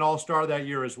should have been an All-Star that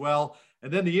year as well.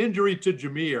 And then the injury to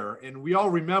Jameer. And we all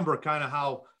remember kind of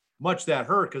how much that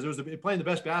hurt because it was playing the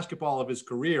best basketball of his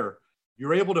career.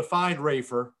 You're able to find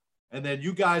Rafer. And then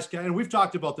you guys and we've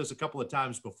talked about this a couple of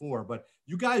times before, but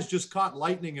you guys just caught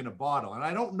lightning in a bottle. And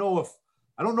I don't know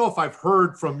if I've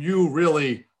heard from you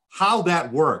really how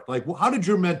that worked. Like, how did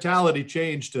your mentality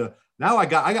change to now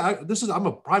I'm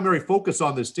a primary focus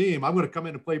on this team. I'm going to come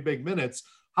in and play big minutes.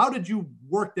 How did you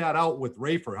work that out with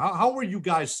Rafer? How were you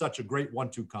guys such a great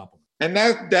 1-2 complement? And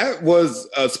that was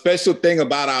a special thing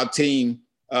about our team.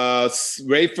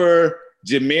 Rafer,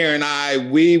 Jameer, and I,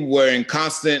 we were in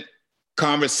constant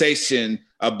conversation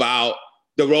about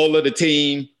the role of the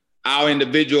team, our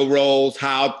individual roles,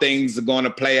 how things are going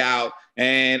to play out.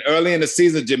 And early in the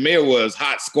season, Jameer was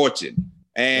hot scorching.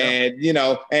 And,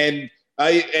 and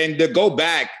to go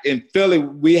back in Philly,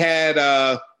 we had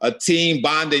a team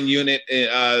bonding unit,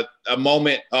 a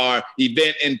moment or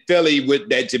event in Philly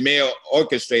that Jameer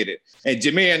orchestrated. And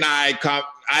Jameer and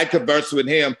I conversed with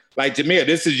him like, Jameer,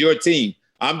 this is your team.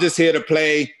 I'm just here to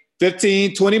play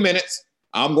 15, 20 minutes.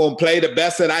 I'm going to play the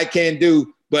best that I can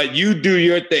do, but you do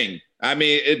your thing. I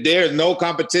mean, there's no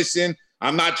competition.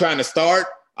 I'm not trying to start.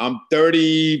 I'm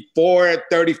 34,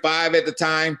 35 at the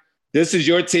time. This is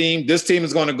your team. This team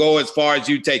is going to go as far as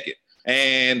you take it.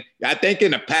 And I think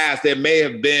in the past, there may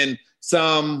have been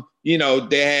some, they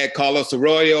had Carlos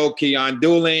Arroyo, Keon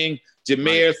Dooling,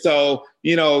 Jameer. Right. So,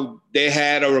 they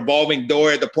had a revolving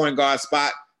door at the point guard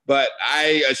spot. But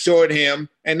I assured him,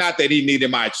 and not that he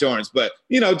needed my assurance, but,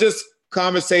 just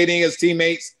conversating as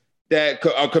teammates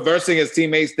conversing as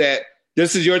teammates that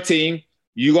this is your team.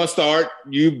 You're going to start.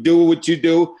 You do what you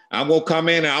do. I'm going to come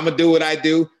in and I'm going to do what I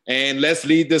do. And let's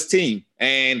lead this team.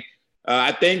 And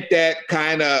I think that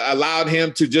kind of allowed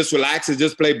him to just relax and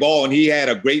just play ball. And he had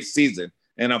a great season.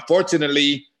 And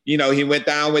unfortunately, he went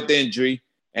down with the injury.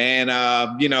 And,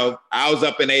 I was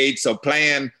up in age. So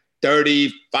playing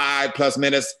 35 plus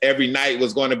minutes every night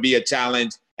was going to be a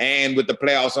challenge. And with the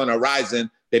playoffs on the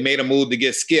horizon, they made a move to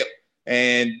get Skip.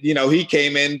 And, he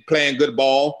came in playing good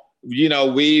ball.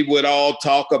 We would all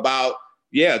talk about,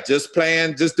 just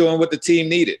doing what the team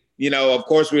needed. Of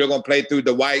course, we were going to play through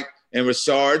Dwight and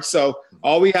Rashard. So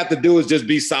all we have to do is just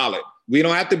be solid. We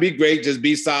don't have to be great, just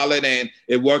be solid. And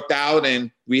it worked out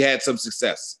and we had some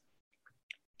success.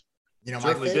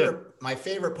 My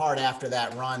favorite part after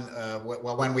that run,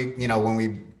 when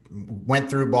we went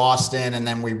through Boston and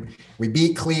then we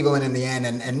beat Cleveland in the end,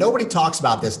 and nobody talks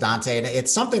about this, Dante. And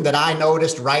it's something that I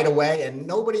noticed right away,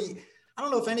 and I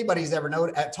don't know if anybody's ever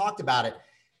talked about it.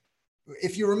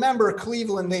 If you remember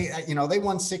Cleveland, they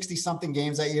won 60 something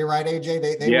games that year, right,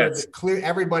 AJ? They yes. were clear.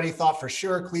 Everybody thought for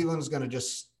sure Cleveland was going to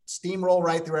just steamroll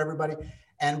right through everybody.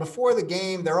 And before the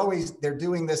game, they're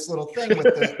doing this little thing with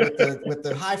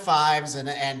the high fives and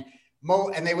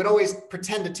they would always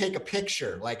pretend to take a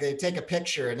picture. Like they take a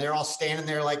picture and they're all standing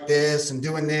there like this and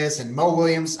doing this. And Mo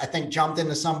Williams, I think, jumped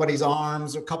into somebody's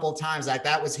arms a couple of times. Like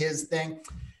that was his thing.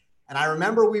 And I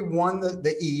remember we won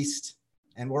the East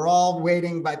and we're all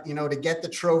waiting, to get the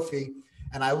trophy.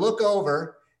 And I look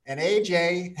over and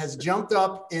AJ has jumped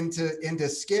up into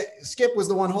Skip. Skip was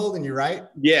the one holding you, right?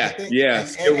 Yeah. Yeah.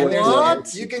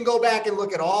 And you can go back and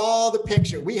look at all the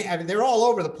pictures they're all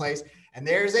over the place. And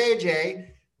there's AJ.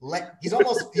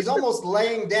 He's almost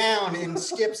laying down in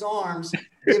Skip's arms,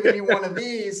 giving you one of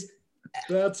these.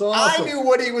 That's awesome. I knew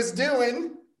what he was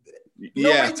doing.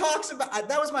 Nobody talks about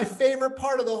that. Was my favorite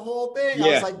part of the whole thing.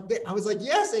 Yeah. I was like,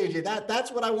 yes, AJ,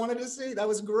 that's what I wanted to see. That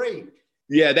was great.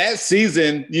 Yeah, that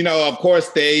season, of course,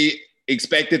 they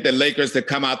expected the Lakers to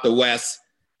come out the West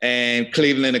and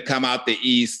Cleveland to come out the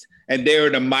East. And they were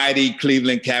the mighty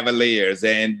Cleveland Cavaliers.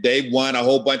 And they won a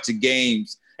whole bunch of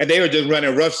games. And they were just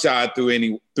running roughshod through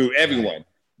everyone.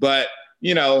 But,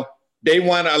 they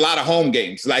won a lot of home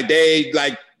games.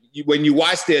 When you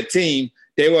watch their team,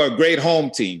 they were a great home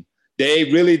team. They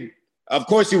really, of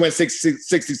course, you win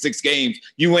 66 games.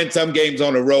 You win some games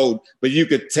on the road, but you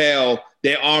could tell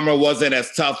their armor wasn't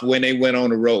as tough when they went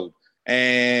on the road.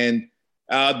 And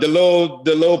the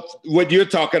little what you're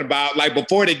talking about, like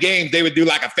before the game, they would do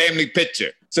like a family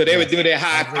picture. So they would do their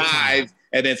high fives,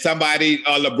 and then somebody,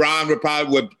 LeBron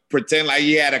would pretend like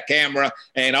he had a camera,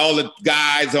 and all the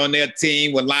guys on their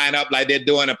team would line up like they're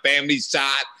doing a family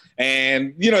shot.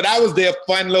 And, that was their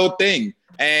fun little thing.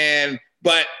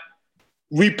 But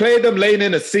we played them late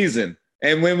in the season.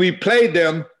 And when we played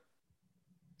them,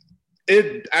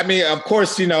 of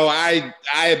course, I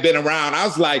had been around. I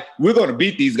was like, we're going to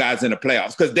beat these guys in the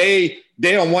playoffs because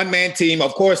they're a one-man team.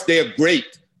 Of course, they're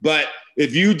great. But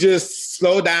if you just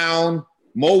slow down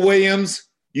Mo Williams,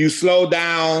 you slow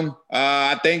down,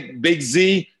 I think, Big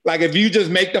Z. Like, if you just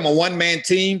make them a one-man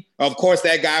team, of course,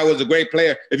 that guy was a great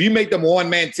player. If you make them a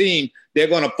one-man team, they're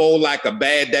going to fold like a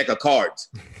bad deck of cards.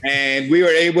 And we were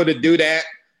able to do that.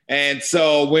 And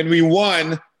so when we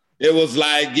won, it was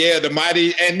like, the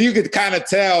mighty. And you could kind of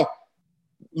tell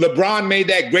LeBron made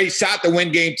that great shot to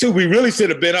win game 2. We really should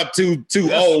have been up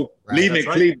 2-0 leaving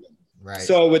Cleveland. Right.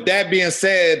 So with that being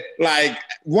said, like,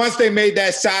 once they made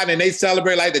that shot and they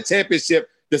celebrate like the championship,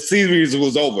 the series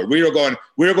was over. We were going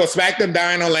to smack them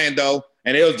down in Orlando,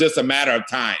 and it was just a matter of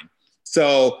time.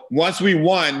 So once we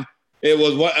won, it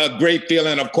was a great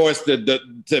feeling, of course, to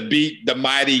beat the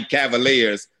mighty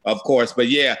Cavaliers, of course. But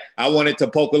yeah, I wanted to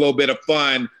poke a little bit of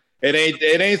fun. It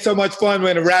ain't so much fun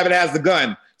when the rabbit has the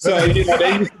gun. So, they used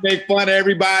to make fun of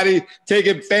everybody,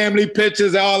 taking family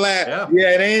pictures, all that.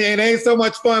 Yeah, it ain't so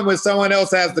much fun when someone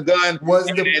else has the gun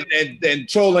and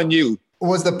trolling you.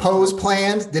 Was the pose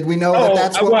planned? Did we know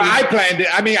that's what? Well, I planned it.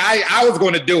 I mean, I was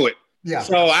going to do it. Yeah.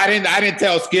 So I didn't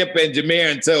tell Skip and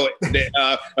Jameer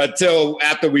until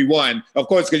after we won, of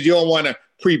course, because you don't want to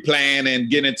pre-plan and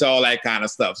get into all that kind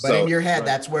of stuff. But in your head,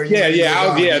 that's where you.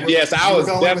 I was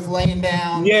going with laying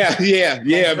down. Yeah.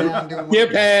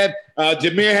 Skip had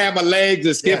Jameer had my legs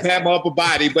and Skip had my upper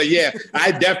body, but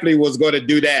I definitely was going to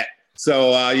do that.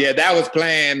 So that was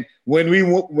planned when we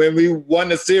won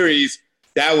the series.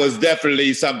 That was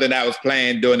definitely something that was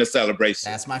planned during the celebration.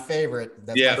 That's my favorite.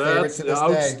 That's my favorite to this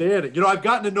outstanding day. I've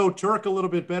gotten to know Turk a little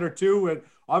bit better too, and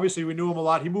obviously we knew him a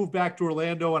lot. He moved back to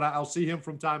Orlando, and I'll see him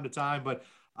from time to time. But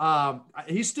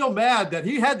he's still mad that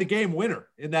he had the game winner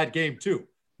in that game too.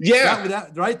 Yeah,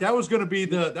 that was going to be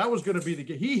the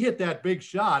game. He hit that big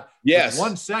shot. Yes, with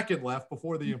 1 second left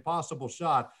before the impossible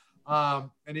shot. And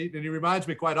he reminds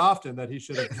me quite often that he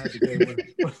should have had the game winner.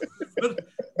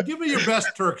 But give me your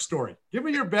best Turk story. Give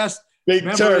me your best Big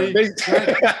memory,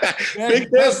 Turk.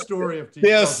 best story of team.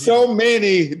 There's so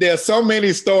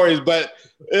many stories, but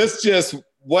it's just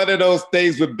one of those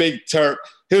things with Big Turk.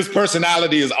 His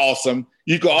personality is awesome.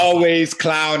 You can always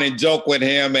clown and joke with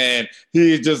him, and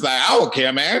he's just like, I don't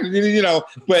care, man.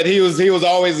 But he was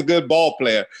always a good ball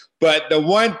player. But the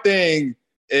one thing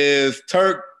is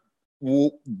Turk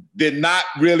did not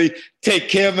really take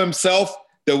care of himself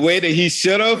the way that he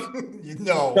should have.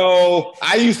 No. So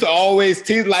I used to always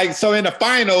tease, so in the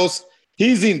finals,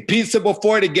 he's eating pizza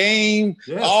before the game,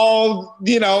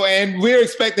 and we're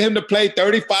expecting him to play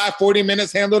 35, 40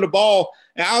 minutes, handle the ball.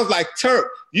 And I was like, Turk,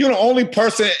 you're the only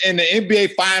person in the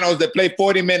NBA finals that played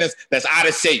 40 minutes that's out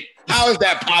of shape. How is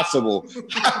that possible?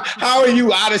 How are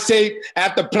you out of shape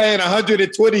after playing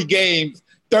 120 games,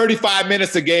 35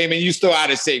 minutes a game, and you still out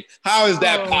of shape? How is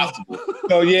that possible?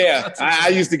 So, I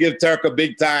used to give Turk a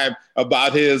big time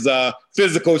about his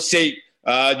physical shape,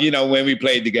 when we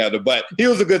played together. But he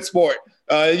was a good sport,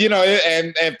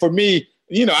 and for me,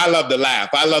 I love to laugh.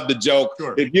 I love to joke.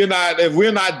 Sure. If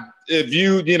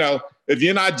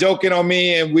you're not joking on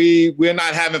me and we're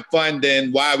not having fun,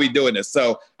 then why are we doing this?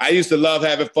 So I used to love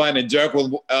having fun, and Turk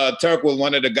was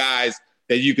one of the guys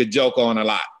that you could joke on a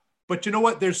lot. But you know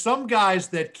what? There's some guys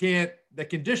that can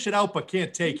dish it out but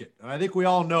can't take it. And I think we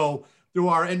all know through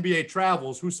our NBA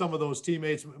travels who some of those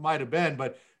teammates might have been.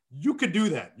 But you could do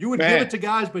that. You would give it to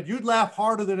guys, but you'd laugh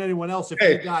harder than anyone else if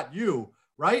they got you.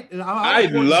 right? And I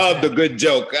love the good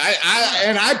joke.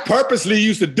 I purposely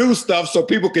used to do stuff so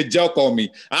people could joke on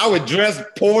me. I would dress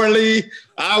poorly.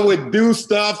 I would do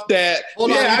stuff that.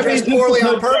 Hold on, you dressed poorly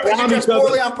on purpose? You dressed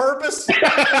poorly on purpose?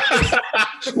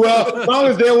 Well, as long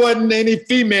as there wasn't any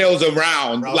females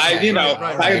around, Okay, like, you know,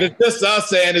 like it's just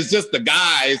us and it's just the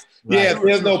guys. Right. Yeah, if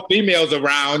there's no females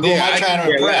around. Who am I trying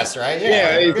to impress, right?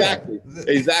 Yeah,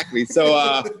 exactly. So,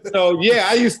 yeah,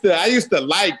 I used to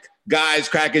like guys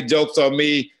cracking jokes on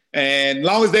me, and as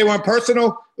long as they weren't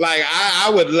personal, like I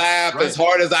would laugh as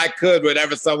hard as I could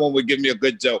whenever someone would give me a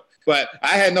good joke. But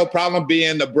I had no problem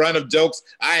being the brunt of jokes.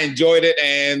 I enjoyed it,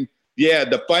 and yeah,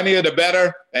 the funnier the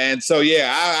better. And so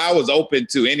yeah, I was open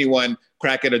to anyone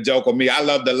cracking a joke on me. I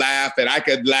love to laugh, and I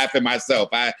could laugh at myself.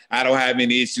 I don't have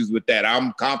any issues with that.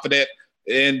 I'm confident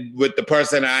with the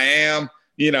person I am.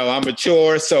 You know, I'm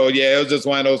mature. So yeah, it was just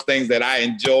one of those things that I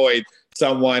enjoyed,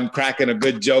 someone cracking a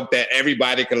good joke that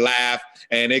everybody could laugh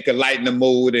and it could lighten the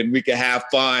mood and we could have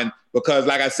fun. Because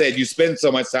like I said, you spend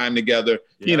so much time together,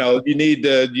 you know, you need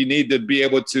to be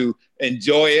able to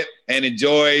enjoy it and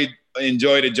enjoy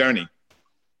the journey.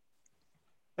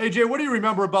 AJ, what do you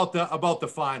remember about the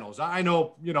finals? I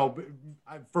know, you know,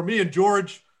 for me and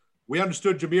George, we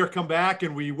understood Jameer come back,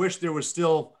 and we wish there was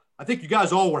still. I think you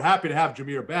guys all were happy to have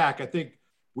Jameer back. I think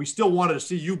we still wanted to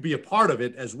see you be a part of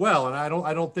it as well, and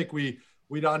I don't think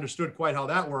we'd understood quite how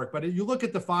that worked. But you look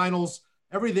at the finals,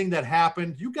 everything that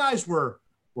happened, you guys were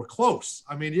close.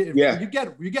 I mean, you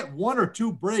get one or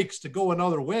two breaks to go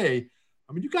another way.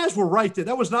 I mean, you guys were right there.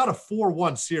 That was not a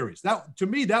 4-1 series. That, to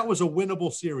me, that was a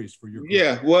winnable series for you.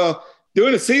 Yeah, well,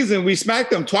 during the season, we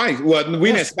smacked them twice. Well,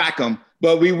 we didn't smack them,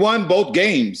 but we won both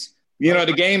games. You know,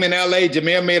 the game in L.A.,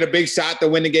 Jameer made a big shot to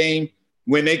win the game.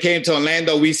 When they came to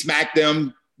Orlando, we smacked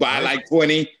them by like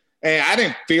 20. And I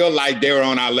didn't feel like they were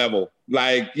on our level.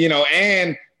 Like, you know,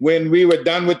 and when we were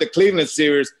done with the Cleveland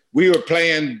series, we were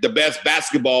playing the best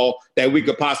basketball that we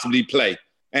could possibly play.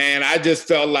 And I just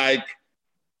felt like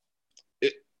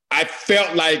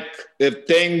if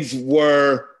things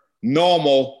were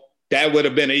normal, that would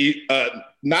have been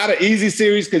not an easy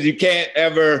series because you can't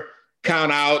ever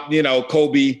count out, you know,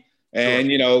 Kobe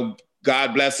and, you know,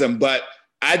 God bless him. But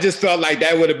I just felt like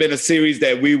that would have been a series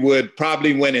that we would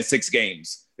probably win in 6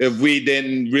 games if we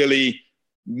didn't really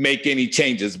make any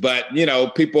changes. But, you know,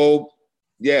 people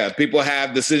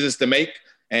have decisions to make.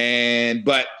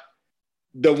 But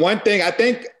the one thing I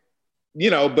think, you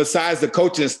know, besides the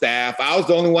coaching staff, I was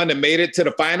the only one that made it to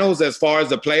the finals as far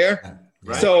as a player.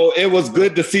 Right. So it was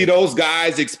good to see those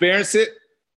guys experience it.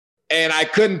 And I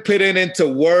couldn't put it into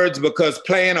words because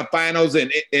playing a finals in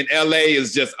LA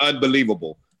is just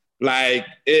unbelievable. Like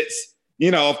it's, you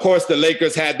know, of course the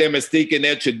Lakers had their mystique and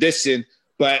their tradition,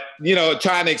 but, you know,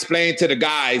 trying to explain to the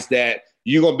guys that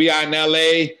you're going to be out in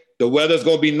LA, the weather's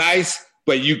going to be nice,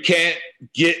 but you can't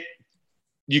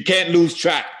lose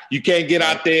track. You can't get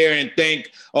out there and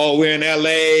think, oh, we're in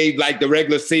LA like the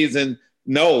regular season.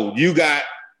 No, you got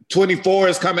 24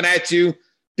 is coming at you.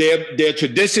 Their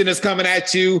tradition is coming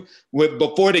at you.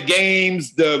 Before the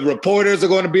games, the reporters are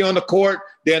going to be on the court.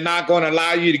 They're not going to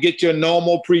allow you to get your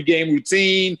normal pregame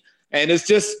routine. And it's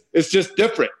just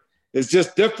different. It's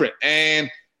just different.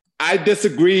 And I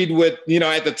disagreed with, you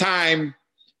know, at the time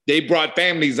they brought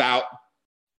families out.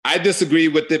 I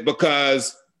disagreed with it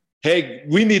because, hey,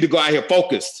 we need to go out here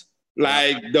focused.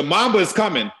 Like the Mamba is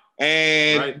coming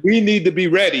and we need to be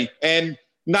ready. And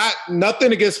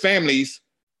nothing against families,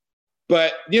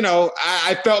 but, you know,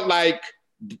 I felt like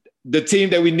the team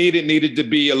that we needed to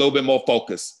be a little bit more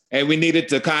focused. And we needed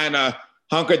to kind of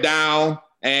hunker down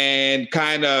and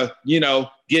kind of, you know,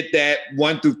 get that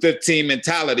 1 through 15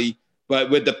 mentality. But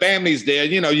with the families there,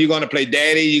 you know, you're going to play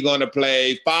daddy, you're going to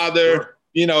play father,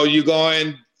 you know, you're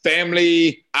going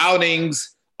family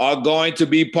outings are going to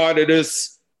be part of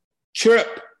this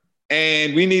trip.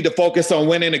 And we need to focus on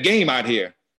winning a game out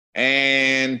here.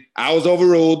 And I was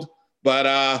overruled.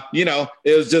 But, you know,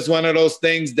 it was just one of those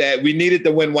things that we needed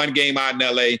to win one game out in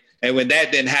L.A. And when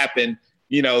that didn't happen,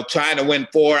 you know, trying to win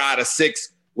 4 out of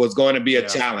 6 was going to be a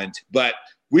challenge. But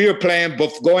we were playing,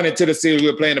 going into the series,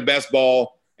 we were playing the best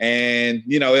ball. And,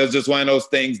 you know, it was just one of those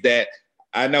things that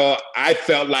I know I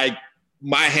felt like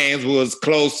my hands was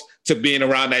close to being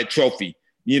around that trophy,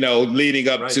 you know, leading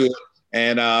up to it.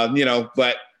 And, you know,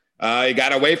 but it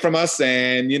got away from us.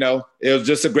 And, you know, it was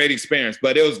just a great experience.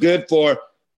 But it was good for,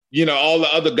 you know, all the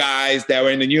other guys that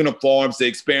were in the uniforms to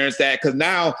experience that. Because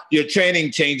now your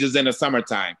training changes in the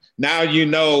summertime. Now you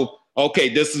know, okay,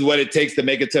 this is what it takes to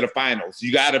make it to the finals.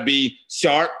 You got to be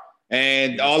sharp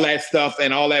and all that stuff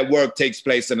and all that work takes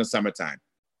place in the summertime.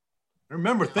 I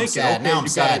remember thinking, sad. Now I'm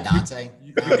sad, Dante.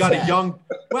 You got a young.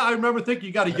 Well, I remember thinking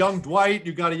you got a young Dwight.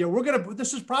 You got a young.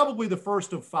 This is probably the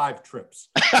first of 5 trips.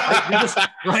 Right? You're just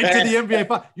right to the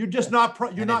NBA. You're just not.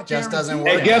 You're not. Just doesn't work.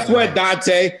 And guess what,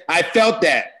 Dante? I felt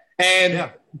that.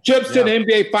 And trips to the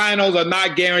NBA Finals are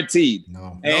not guaranteed.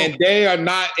 No. And they are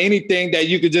not anything that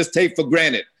you could just take for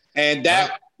granted. And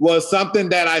that was something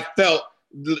that I felt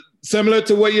similar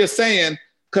to what you're saying.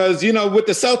 Because with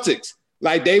the Celtics.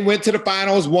 Like they went to the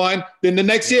finals, won. Then the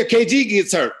next year, KG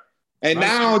gets hurt. And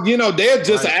now, they're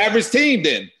just an average team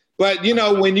then. But,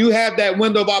 when you have that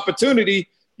window of opportunity,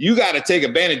 you got to take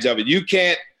advantage of it. You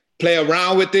can't play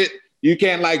around with it. You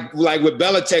can't like with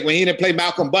Belichick when he didn't play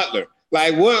Malcolm Butler.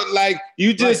 Like what? Like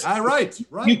you just right.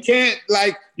 You can't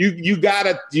you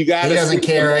gotta. He doesn't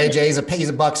care, AJ. He's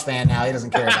a Bucks fan now. He doesn't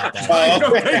care about that. He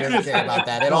doesn't care about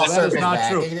that. It all circles back.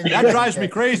 True. That drives me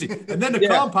crazy. And then to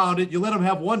compound it, you let him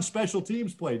have one special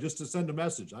teams play just to send a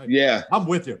message. I'm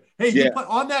with you. Hey, you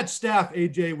on that staff,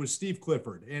 AJ, was Steve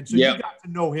Clifford, and so you got to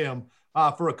know him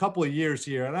for a couple of years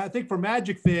here. And I think for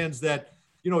Magic fans that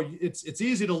it's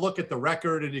easy to look at the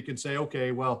record and you can say,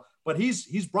 okay, well. But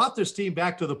he's brought this team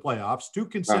back to the playoffs 2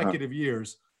 consecutive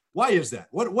years. Why is that?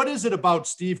 What is it about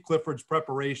Steve Clifford's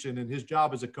preparation and his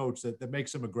job as a coach that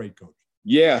makes him a great coach?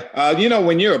 Yeah.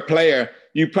 When you're a player,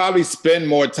 you probably spend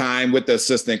more time with the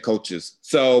assistant coaches.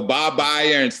 So Bob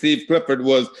Byer and Steve Clifford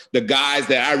was the guys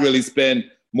that I really spend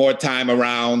more time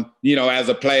around, as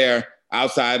a player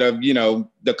outside of,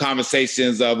 the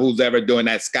conversations of who's ever doing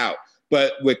that scout.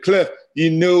 But with Cliff, you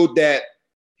knew that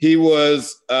he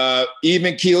was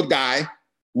even keeled guy,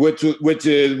 which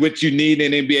you need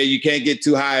in NBA. You can't get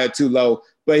too high or too low.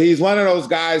 But he's one of those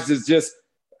guys that's just,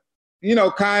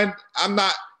 I'm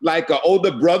not like an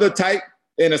older brother type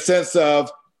in a sense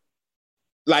of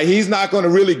like he's not going to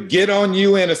really get on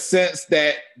you in a sense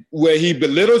that where he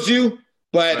belittles you.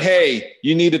 But hey,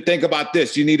 you need to think about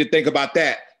this. You need to think about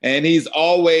that. And he's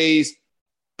always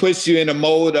pushed you in a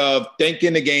mode of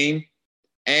thinking the game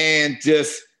and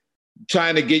just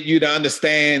trying to get you to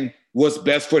understand what's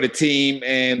best for the team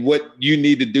and what you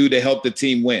need to do to help the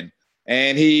team win.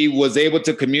 And he was able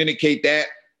to communicate that,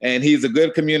 and he's a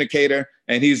good communicator,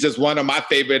 and he's just one of my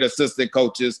favorite assistant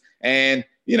coaches. And,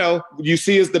 you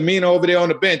see his demeanor over there on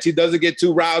the bench. He doesn't get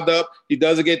too riled up. He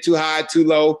doesn't get too high, too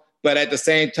low. But at the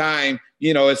same time,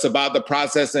 it's about the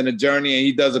process and the journey, and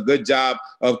he does a good job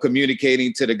of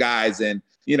communicating to the guys. And,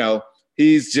 he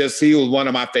was one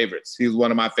of my favorites. He was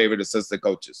one of my favorite assistant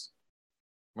coaches.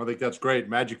 I think that's great.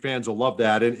 Magic fans will love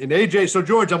that. And AJ, so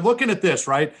George, I'm looking at this,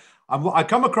 right? I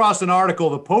come across an article,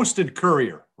 the Post and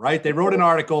Courier, right? They wrote an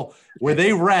article where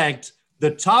they ranked the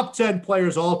top 10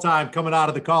 players all time coming out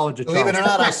of the college of Believe Charleston. it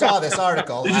or not, I saw this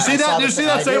article. Did you see that? Did you see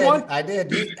that same one? I did.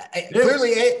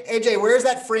 Clearly, AJ, where's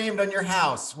that framed on your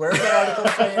house? Where's that article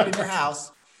framed in your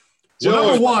house? Well,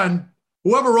 number one,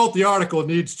 whoever wrote the article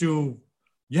needs to.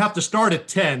 You have to start at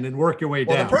 10 and work your way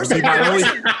down. Would be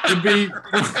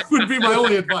my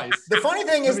only advice. The funny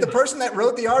thing is, the person that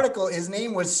wrote the article, his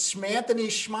name was Schmanthony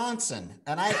Schmonson,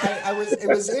 and it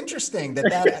was interesting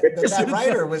that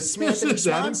writer was Schmanthony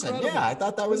Schmonson. Yeah, I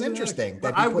thought that was interesting.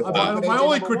 That my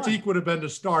only critique would have been to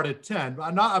start at 10,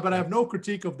 but I have no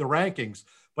critique of the rankings.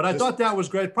 But I thought that was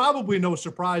great. Probably no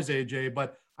surprise, AJ.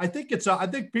 But I think I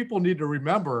think people need to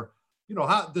remember.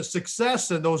 How the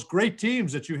success and those great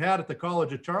teams that you had at the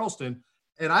College of Charleston.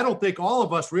 And I don't think all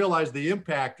of us realize the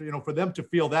impact, for them to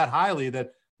feel that highly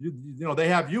that, they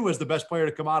have you as the best player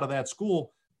to come out of that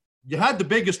school. You had the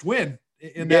biggest win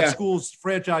in that school's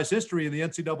franchise history in the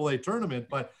NCAA tournament.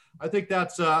 But I think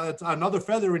that's another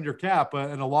feather in your cap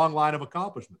and a long line of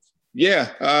accomplishments. Yeah.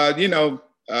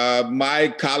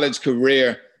 My college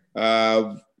career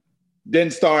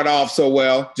didn't start off so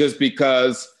well just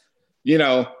because,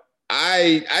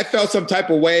 I felt some type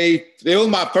of way. It was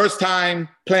my first time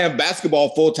playing basketball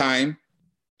full time.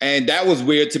 And that was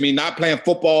weird to me. Not playing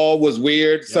football was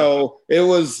weird. Yeah.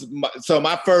 So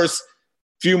my first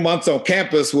few months on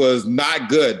campus was not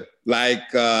good. Like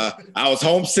I was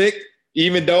homesick,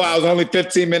 even though I was only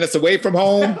 15 minutes away from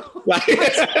home.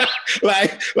 It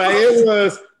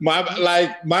was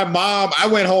my mom, I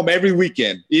went home every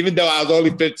weekend, even though I was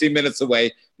only 15 minutes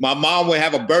away. My mom would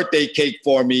have a birthday cake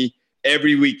for me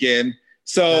every weekend.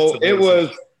 So it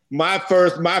was my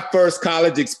first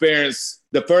college experience.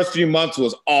 The first few months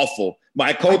was awful.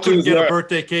 My coaches couldn't get a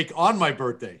birthday cake on my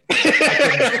birthday.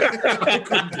 I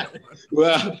couldn't get it.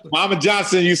 Well, Mama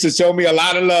Johnson used to show me a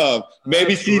lot of love.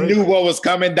 Maybe she knew what was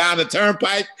coming down the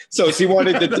turnpike, so she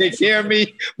wanted to take care of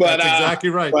me. But that's exactly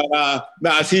right.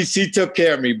 But she took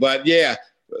care of me. But yeah,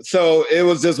 so it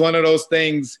was just one of those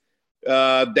things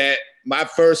that my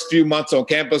first few months on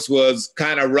campus was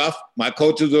kind of rough. My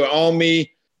coaches were on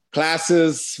me.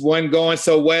 Classes weren't going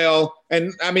so well.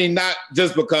 And I mean, not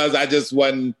just because I just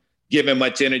wasn't giving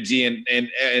much energy and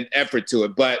effort to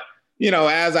it. But,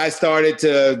 as I started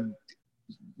to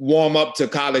warm up to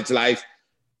college life,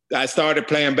 I started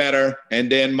playing better.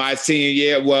 And then my senior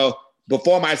year,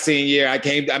 before my senior year,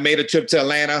 I made a trip to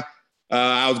Atlanta.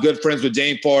 I was good friends with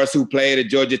James Forrest, who played at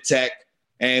Georgia Tech,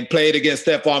 and played against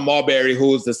Stephon Marbury, who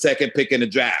was the second pick in the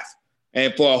draft.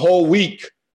 And for a whole week,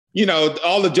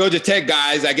 all the Georgia Tech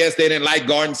guys, I guess they didn't like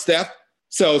guarding Steph.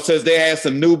 So since they had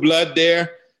some new blood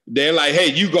there, they're like, hey,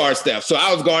 you guard Steph. So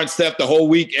I was guarding Steph the whole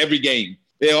week, every game.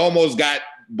 It almost got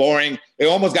boring. It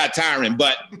almost got tiring.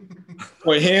 But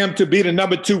for him to be the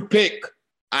number 2 pick,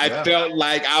 I felt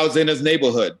like I was in his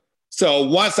neighborhood. So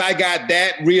once I got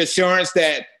that reassurance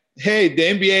that, hey, the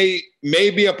NBA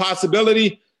may be a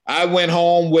possibility, I went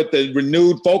home with a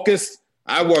renewed focus.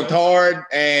 I worked hard,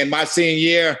 and my senior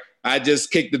year, I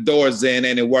just kicked the doors in,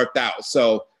 and it worked out.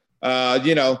 So,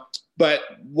 but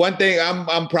one thing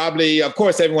I'm probably, of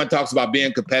course, everyone talks about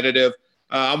being competitive.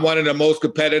 I'm one of the most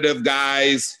competitive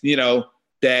guys,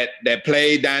 that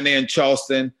played down there in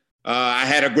Charleston. I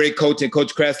had a great coach, and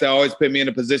Coach Kress, that always put me in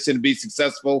a position to be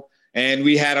successful. And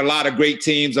we had a lot of great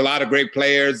teams, a lot of great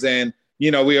players, and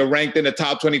we were ranked in the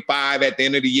top 25 at the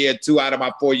end of the year, 2 out of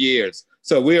my 4 years.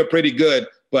 So we were pretty good.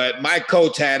 But my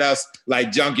coach had us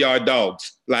like junkyard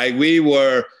dogs. Like we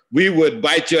would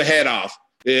bite your head off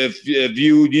if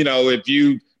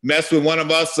you mess with one of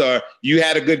us or you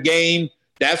had a good game.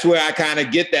 That's where I kind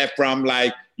of get that from.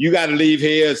 Like, you got to leave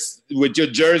here with your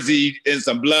jersey in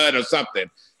some blood or something.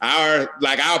 Our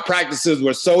practices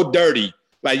were so dirty.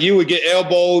 Like, you would get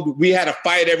elbowed. We had a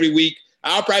fight every week.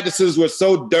 Our practices were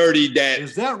so dirty that.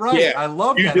 Is that right? Yeah, I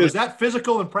love that. Was that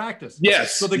physical in practice?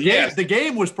 Yes. So the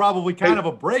game was probably kind of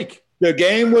a break. The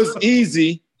game was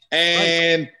easy,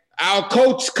 and our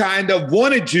coach kind of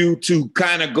wanted you to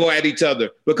kind of go at each other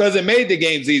because it made the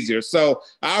games easier. So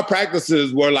our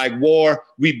practices were like war.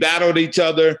 We battled each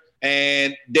other,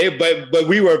 and but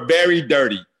we were very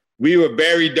dirty. We were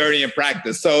very dirty in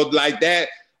practice. So like that.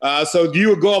 So you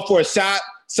would go up for a shot.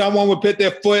 Someone would put their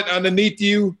foot underneath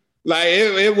you. Like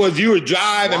it was, you would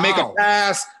drive and make a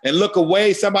pass and look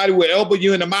away. Somebody would elbow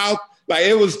you in the mouth. Like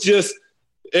it was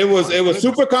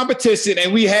super competition.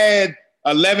 And we had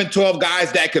 11, 12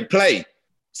 guys that could play.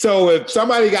 So if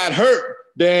somebody got hurt,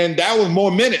 then that was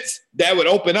more minutes that would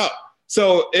open up.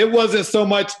 So it wasn't so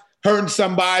much hurting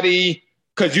somebody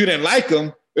because you didn't like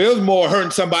them. It was more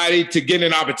hurting somebody to get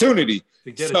an opportunity.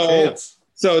 To get a chance.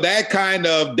 So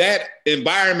that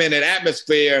environment and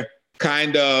atmosphere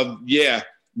kind of,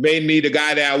 made me the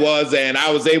guy that I was, and I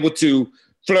was able to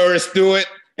flourish through it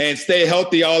and stay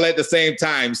healthy all at the same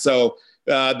time. So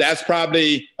that's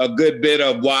probably a good bit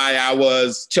of why I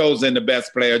was chosen the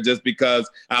best player, just because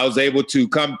I was able to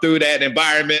come through that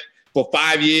environment for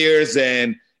 5 years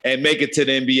and make it to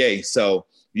the NBA. So,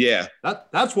 yeah.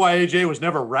 That's why AJ was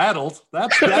never rattled.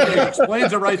 That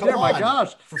explains it right there. My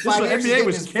gosh. For 5 years, NBA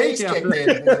was cake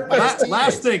after.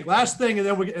 Last thing, and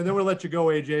then we'll let you go,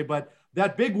 AJ. But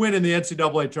that big win in the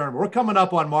NCAA tournament, we're coming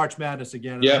up on March Madness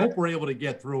again. And I hope we're able to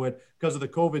get through it because of the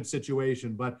COVID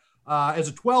situation. But as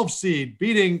a 12 seed,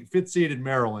 beating 5th seed in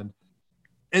Maryland,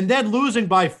 and then losing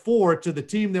by 4 to the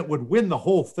team that would win the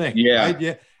whole thing. Yeah. Right?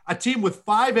 Yeah. A team with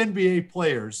 5 NBA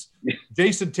players,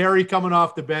 Jason Terry coming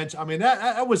off the bench. I mean,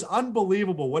 that was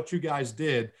unbelievable what you guys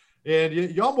did. And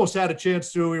you almost had a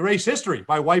chance to erase history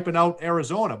by wiping out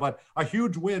Arizona, but a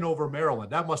huge win over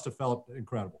Maryland. That must have felt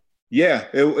incredible. Yeah,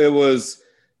 it was.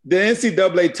 The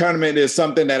NCAA tournament is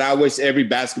something that I wish every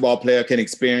basketball player can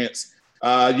experience.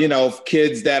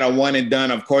 Kids that are one and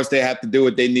done, of course, they have to do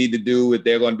what they need to do if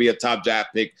they're going to be a top draft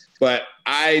pick. But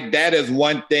that is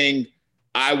one thing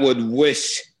I would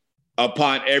wish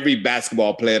upon every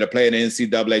basketball player to play in the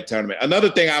NCAA tournament. Another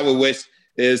thing I would wish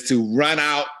is to run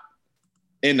out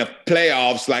in the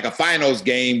playoffs like a finals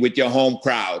game with your home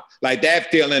crowd. Like,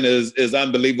 that feeling is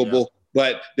unbelievable. Yeah.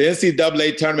 But the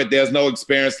NCAA tournament, there's no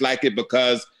experience like it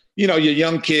because, you're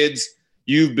young kids.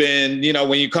 You've been,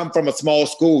 when you come from a small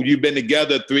school, you've been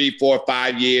together 3, 4,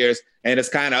 5 years, and it's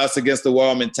kind of us against the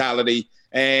world mentality.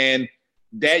 And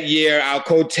that year, our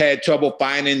coach had trouble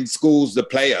finding schools to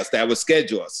play us that would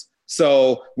schedule us.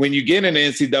 So when you get in the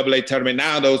NCAA tournament,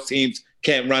 now those teams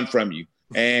can't run from you.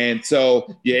 And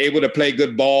so you're able to play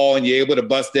good ball and you're able to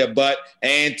bust their butt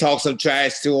and talk some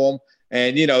trash to them.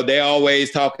 And, they're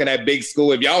always talking at big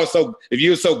school. If you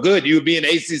were so good, you would be in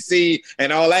ACC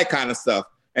and all that kind of stuff.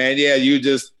 And yeah, you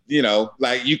just,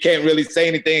 like you can't really say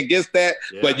anything against that,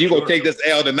 but you're going to take this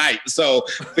L tonight. So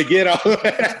forget all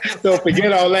that.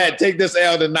 Forget all that. Take this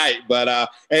L tonight. But,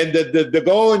 and the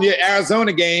goal in your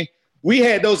Arizona game, we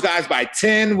had those guys by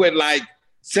 10 with like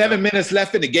 7 minutes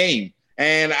left in the game.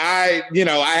 And I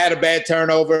had a bad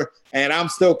turnover, and I'm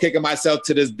still kicking myself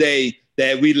to this day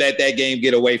that we let that game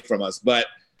get away from us. But,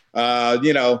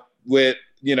 the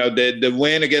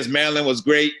win against Maryland was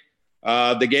great.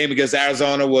 The game against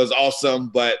Arizona was awesome.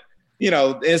 But,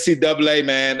 NCAA,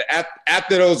 man,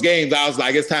 after those games, I was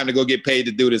like, it's time to go get paid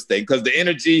to do this thing. Because the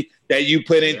energy that you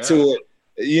put into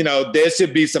it, there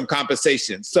should be some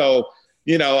compensation. So,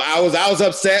 I was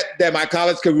upset that my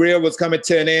college career was coming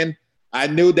to an end. I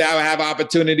knew that I would have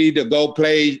opportunity to go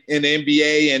play in the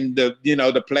NBA and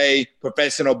to play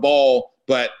professional ball.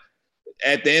 But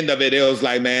at the end of it, it was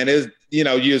like, man,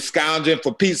 you're scrounging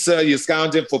for pizza, you're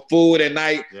scrounging for food at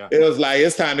night. Yeah. It was like,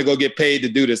 it's time to go get paid to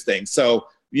do this thing. So,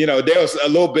 there was a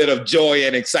little bit of joy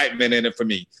and excitement in it for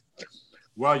me.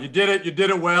 Well, you did it. You did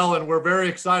it well. And we're very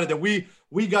excited that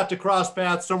we got to cross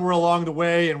paths somewhere along the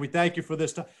way. And we thank you for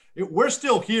this time. We're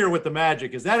still here with the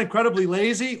Magic. Is that incredibly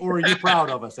lazy, or are you proud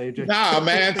of us, AJ? Nah,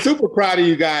 man, super proud of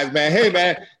you guys, man. Hey,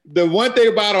 man, the one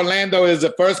thing about Orlando is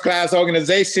a first-class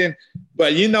organization.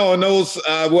 But, in those,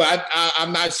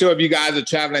 I'm not sure if you guys are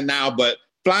traveling now, but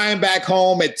flying back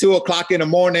home at 2 o'clock in the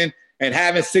morning and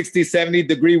having 60,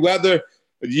 70-degree weather,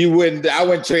 I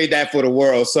wouldn't trade that for the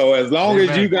world. So as long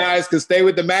as you guys can stay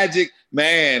with the Magic,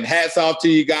 man, hats off to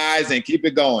you guys and keep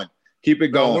it going. Keep it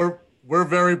going. We're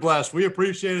very blessed. We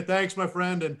appreciate it. Thanks, my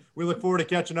friend. And we look forward to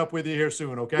catching up with you here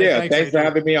soon. Okay. Yeah. Thanks for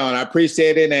having me on. I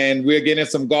appreciate it. And we're getting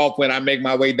some golf when I make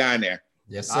my way down there.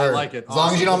 Yes, sir. I like it. As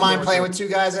long as you don't mind playing with two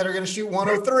guys that are going to shoot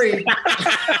 103.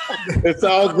 It's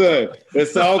all good.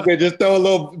 It's all good. Just throw a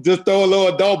little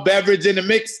adult beverage in the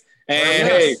mix. And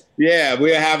hey,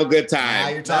 we'll have a good time. Now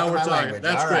you're talking my language.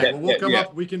 That's great. Right. Well, we'll come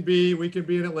up. We can be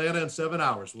in Atlanta in 7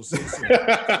 hours. We'll see you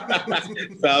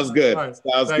soon. Sounds good. Right.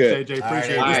 Sounds Thanks, good. AJ.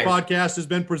 Appreciate it. This podcast has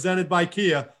been presented by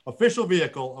Kia, official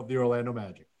vehicle of the Orlando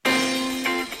Magic.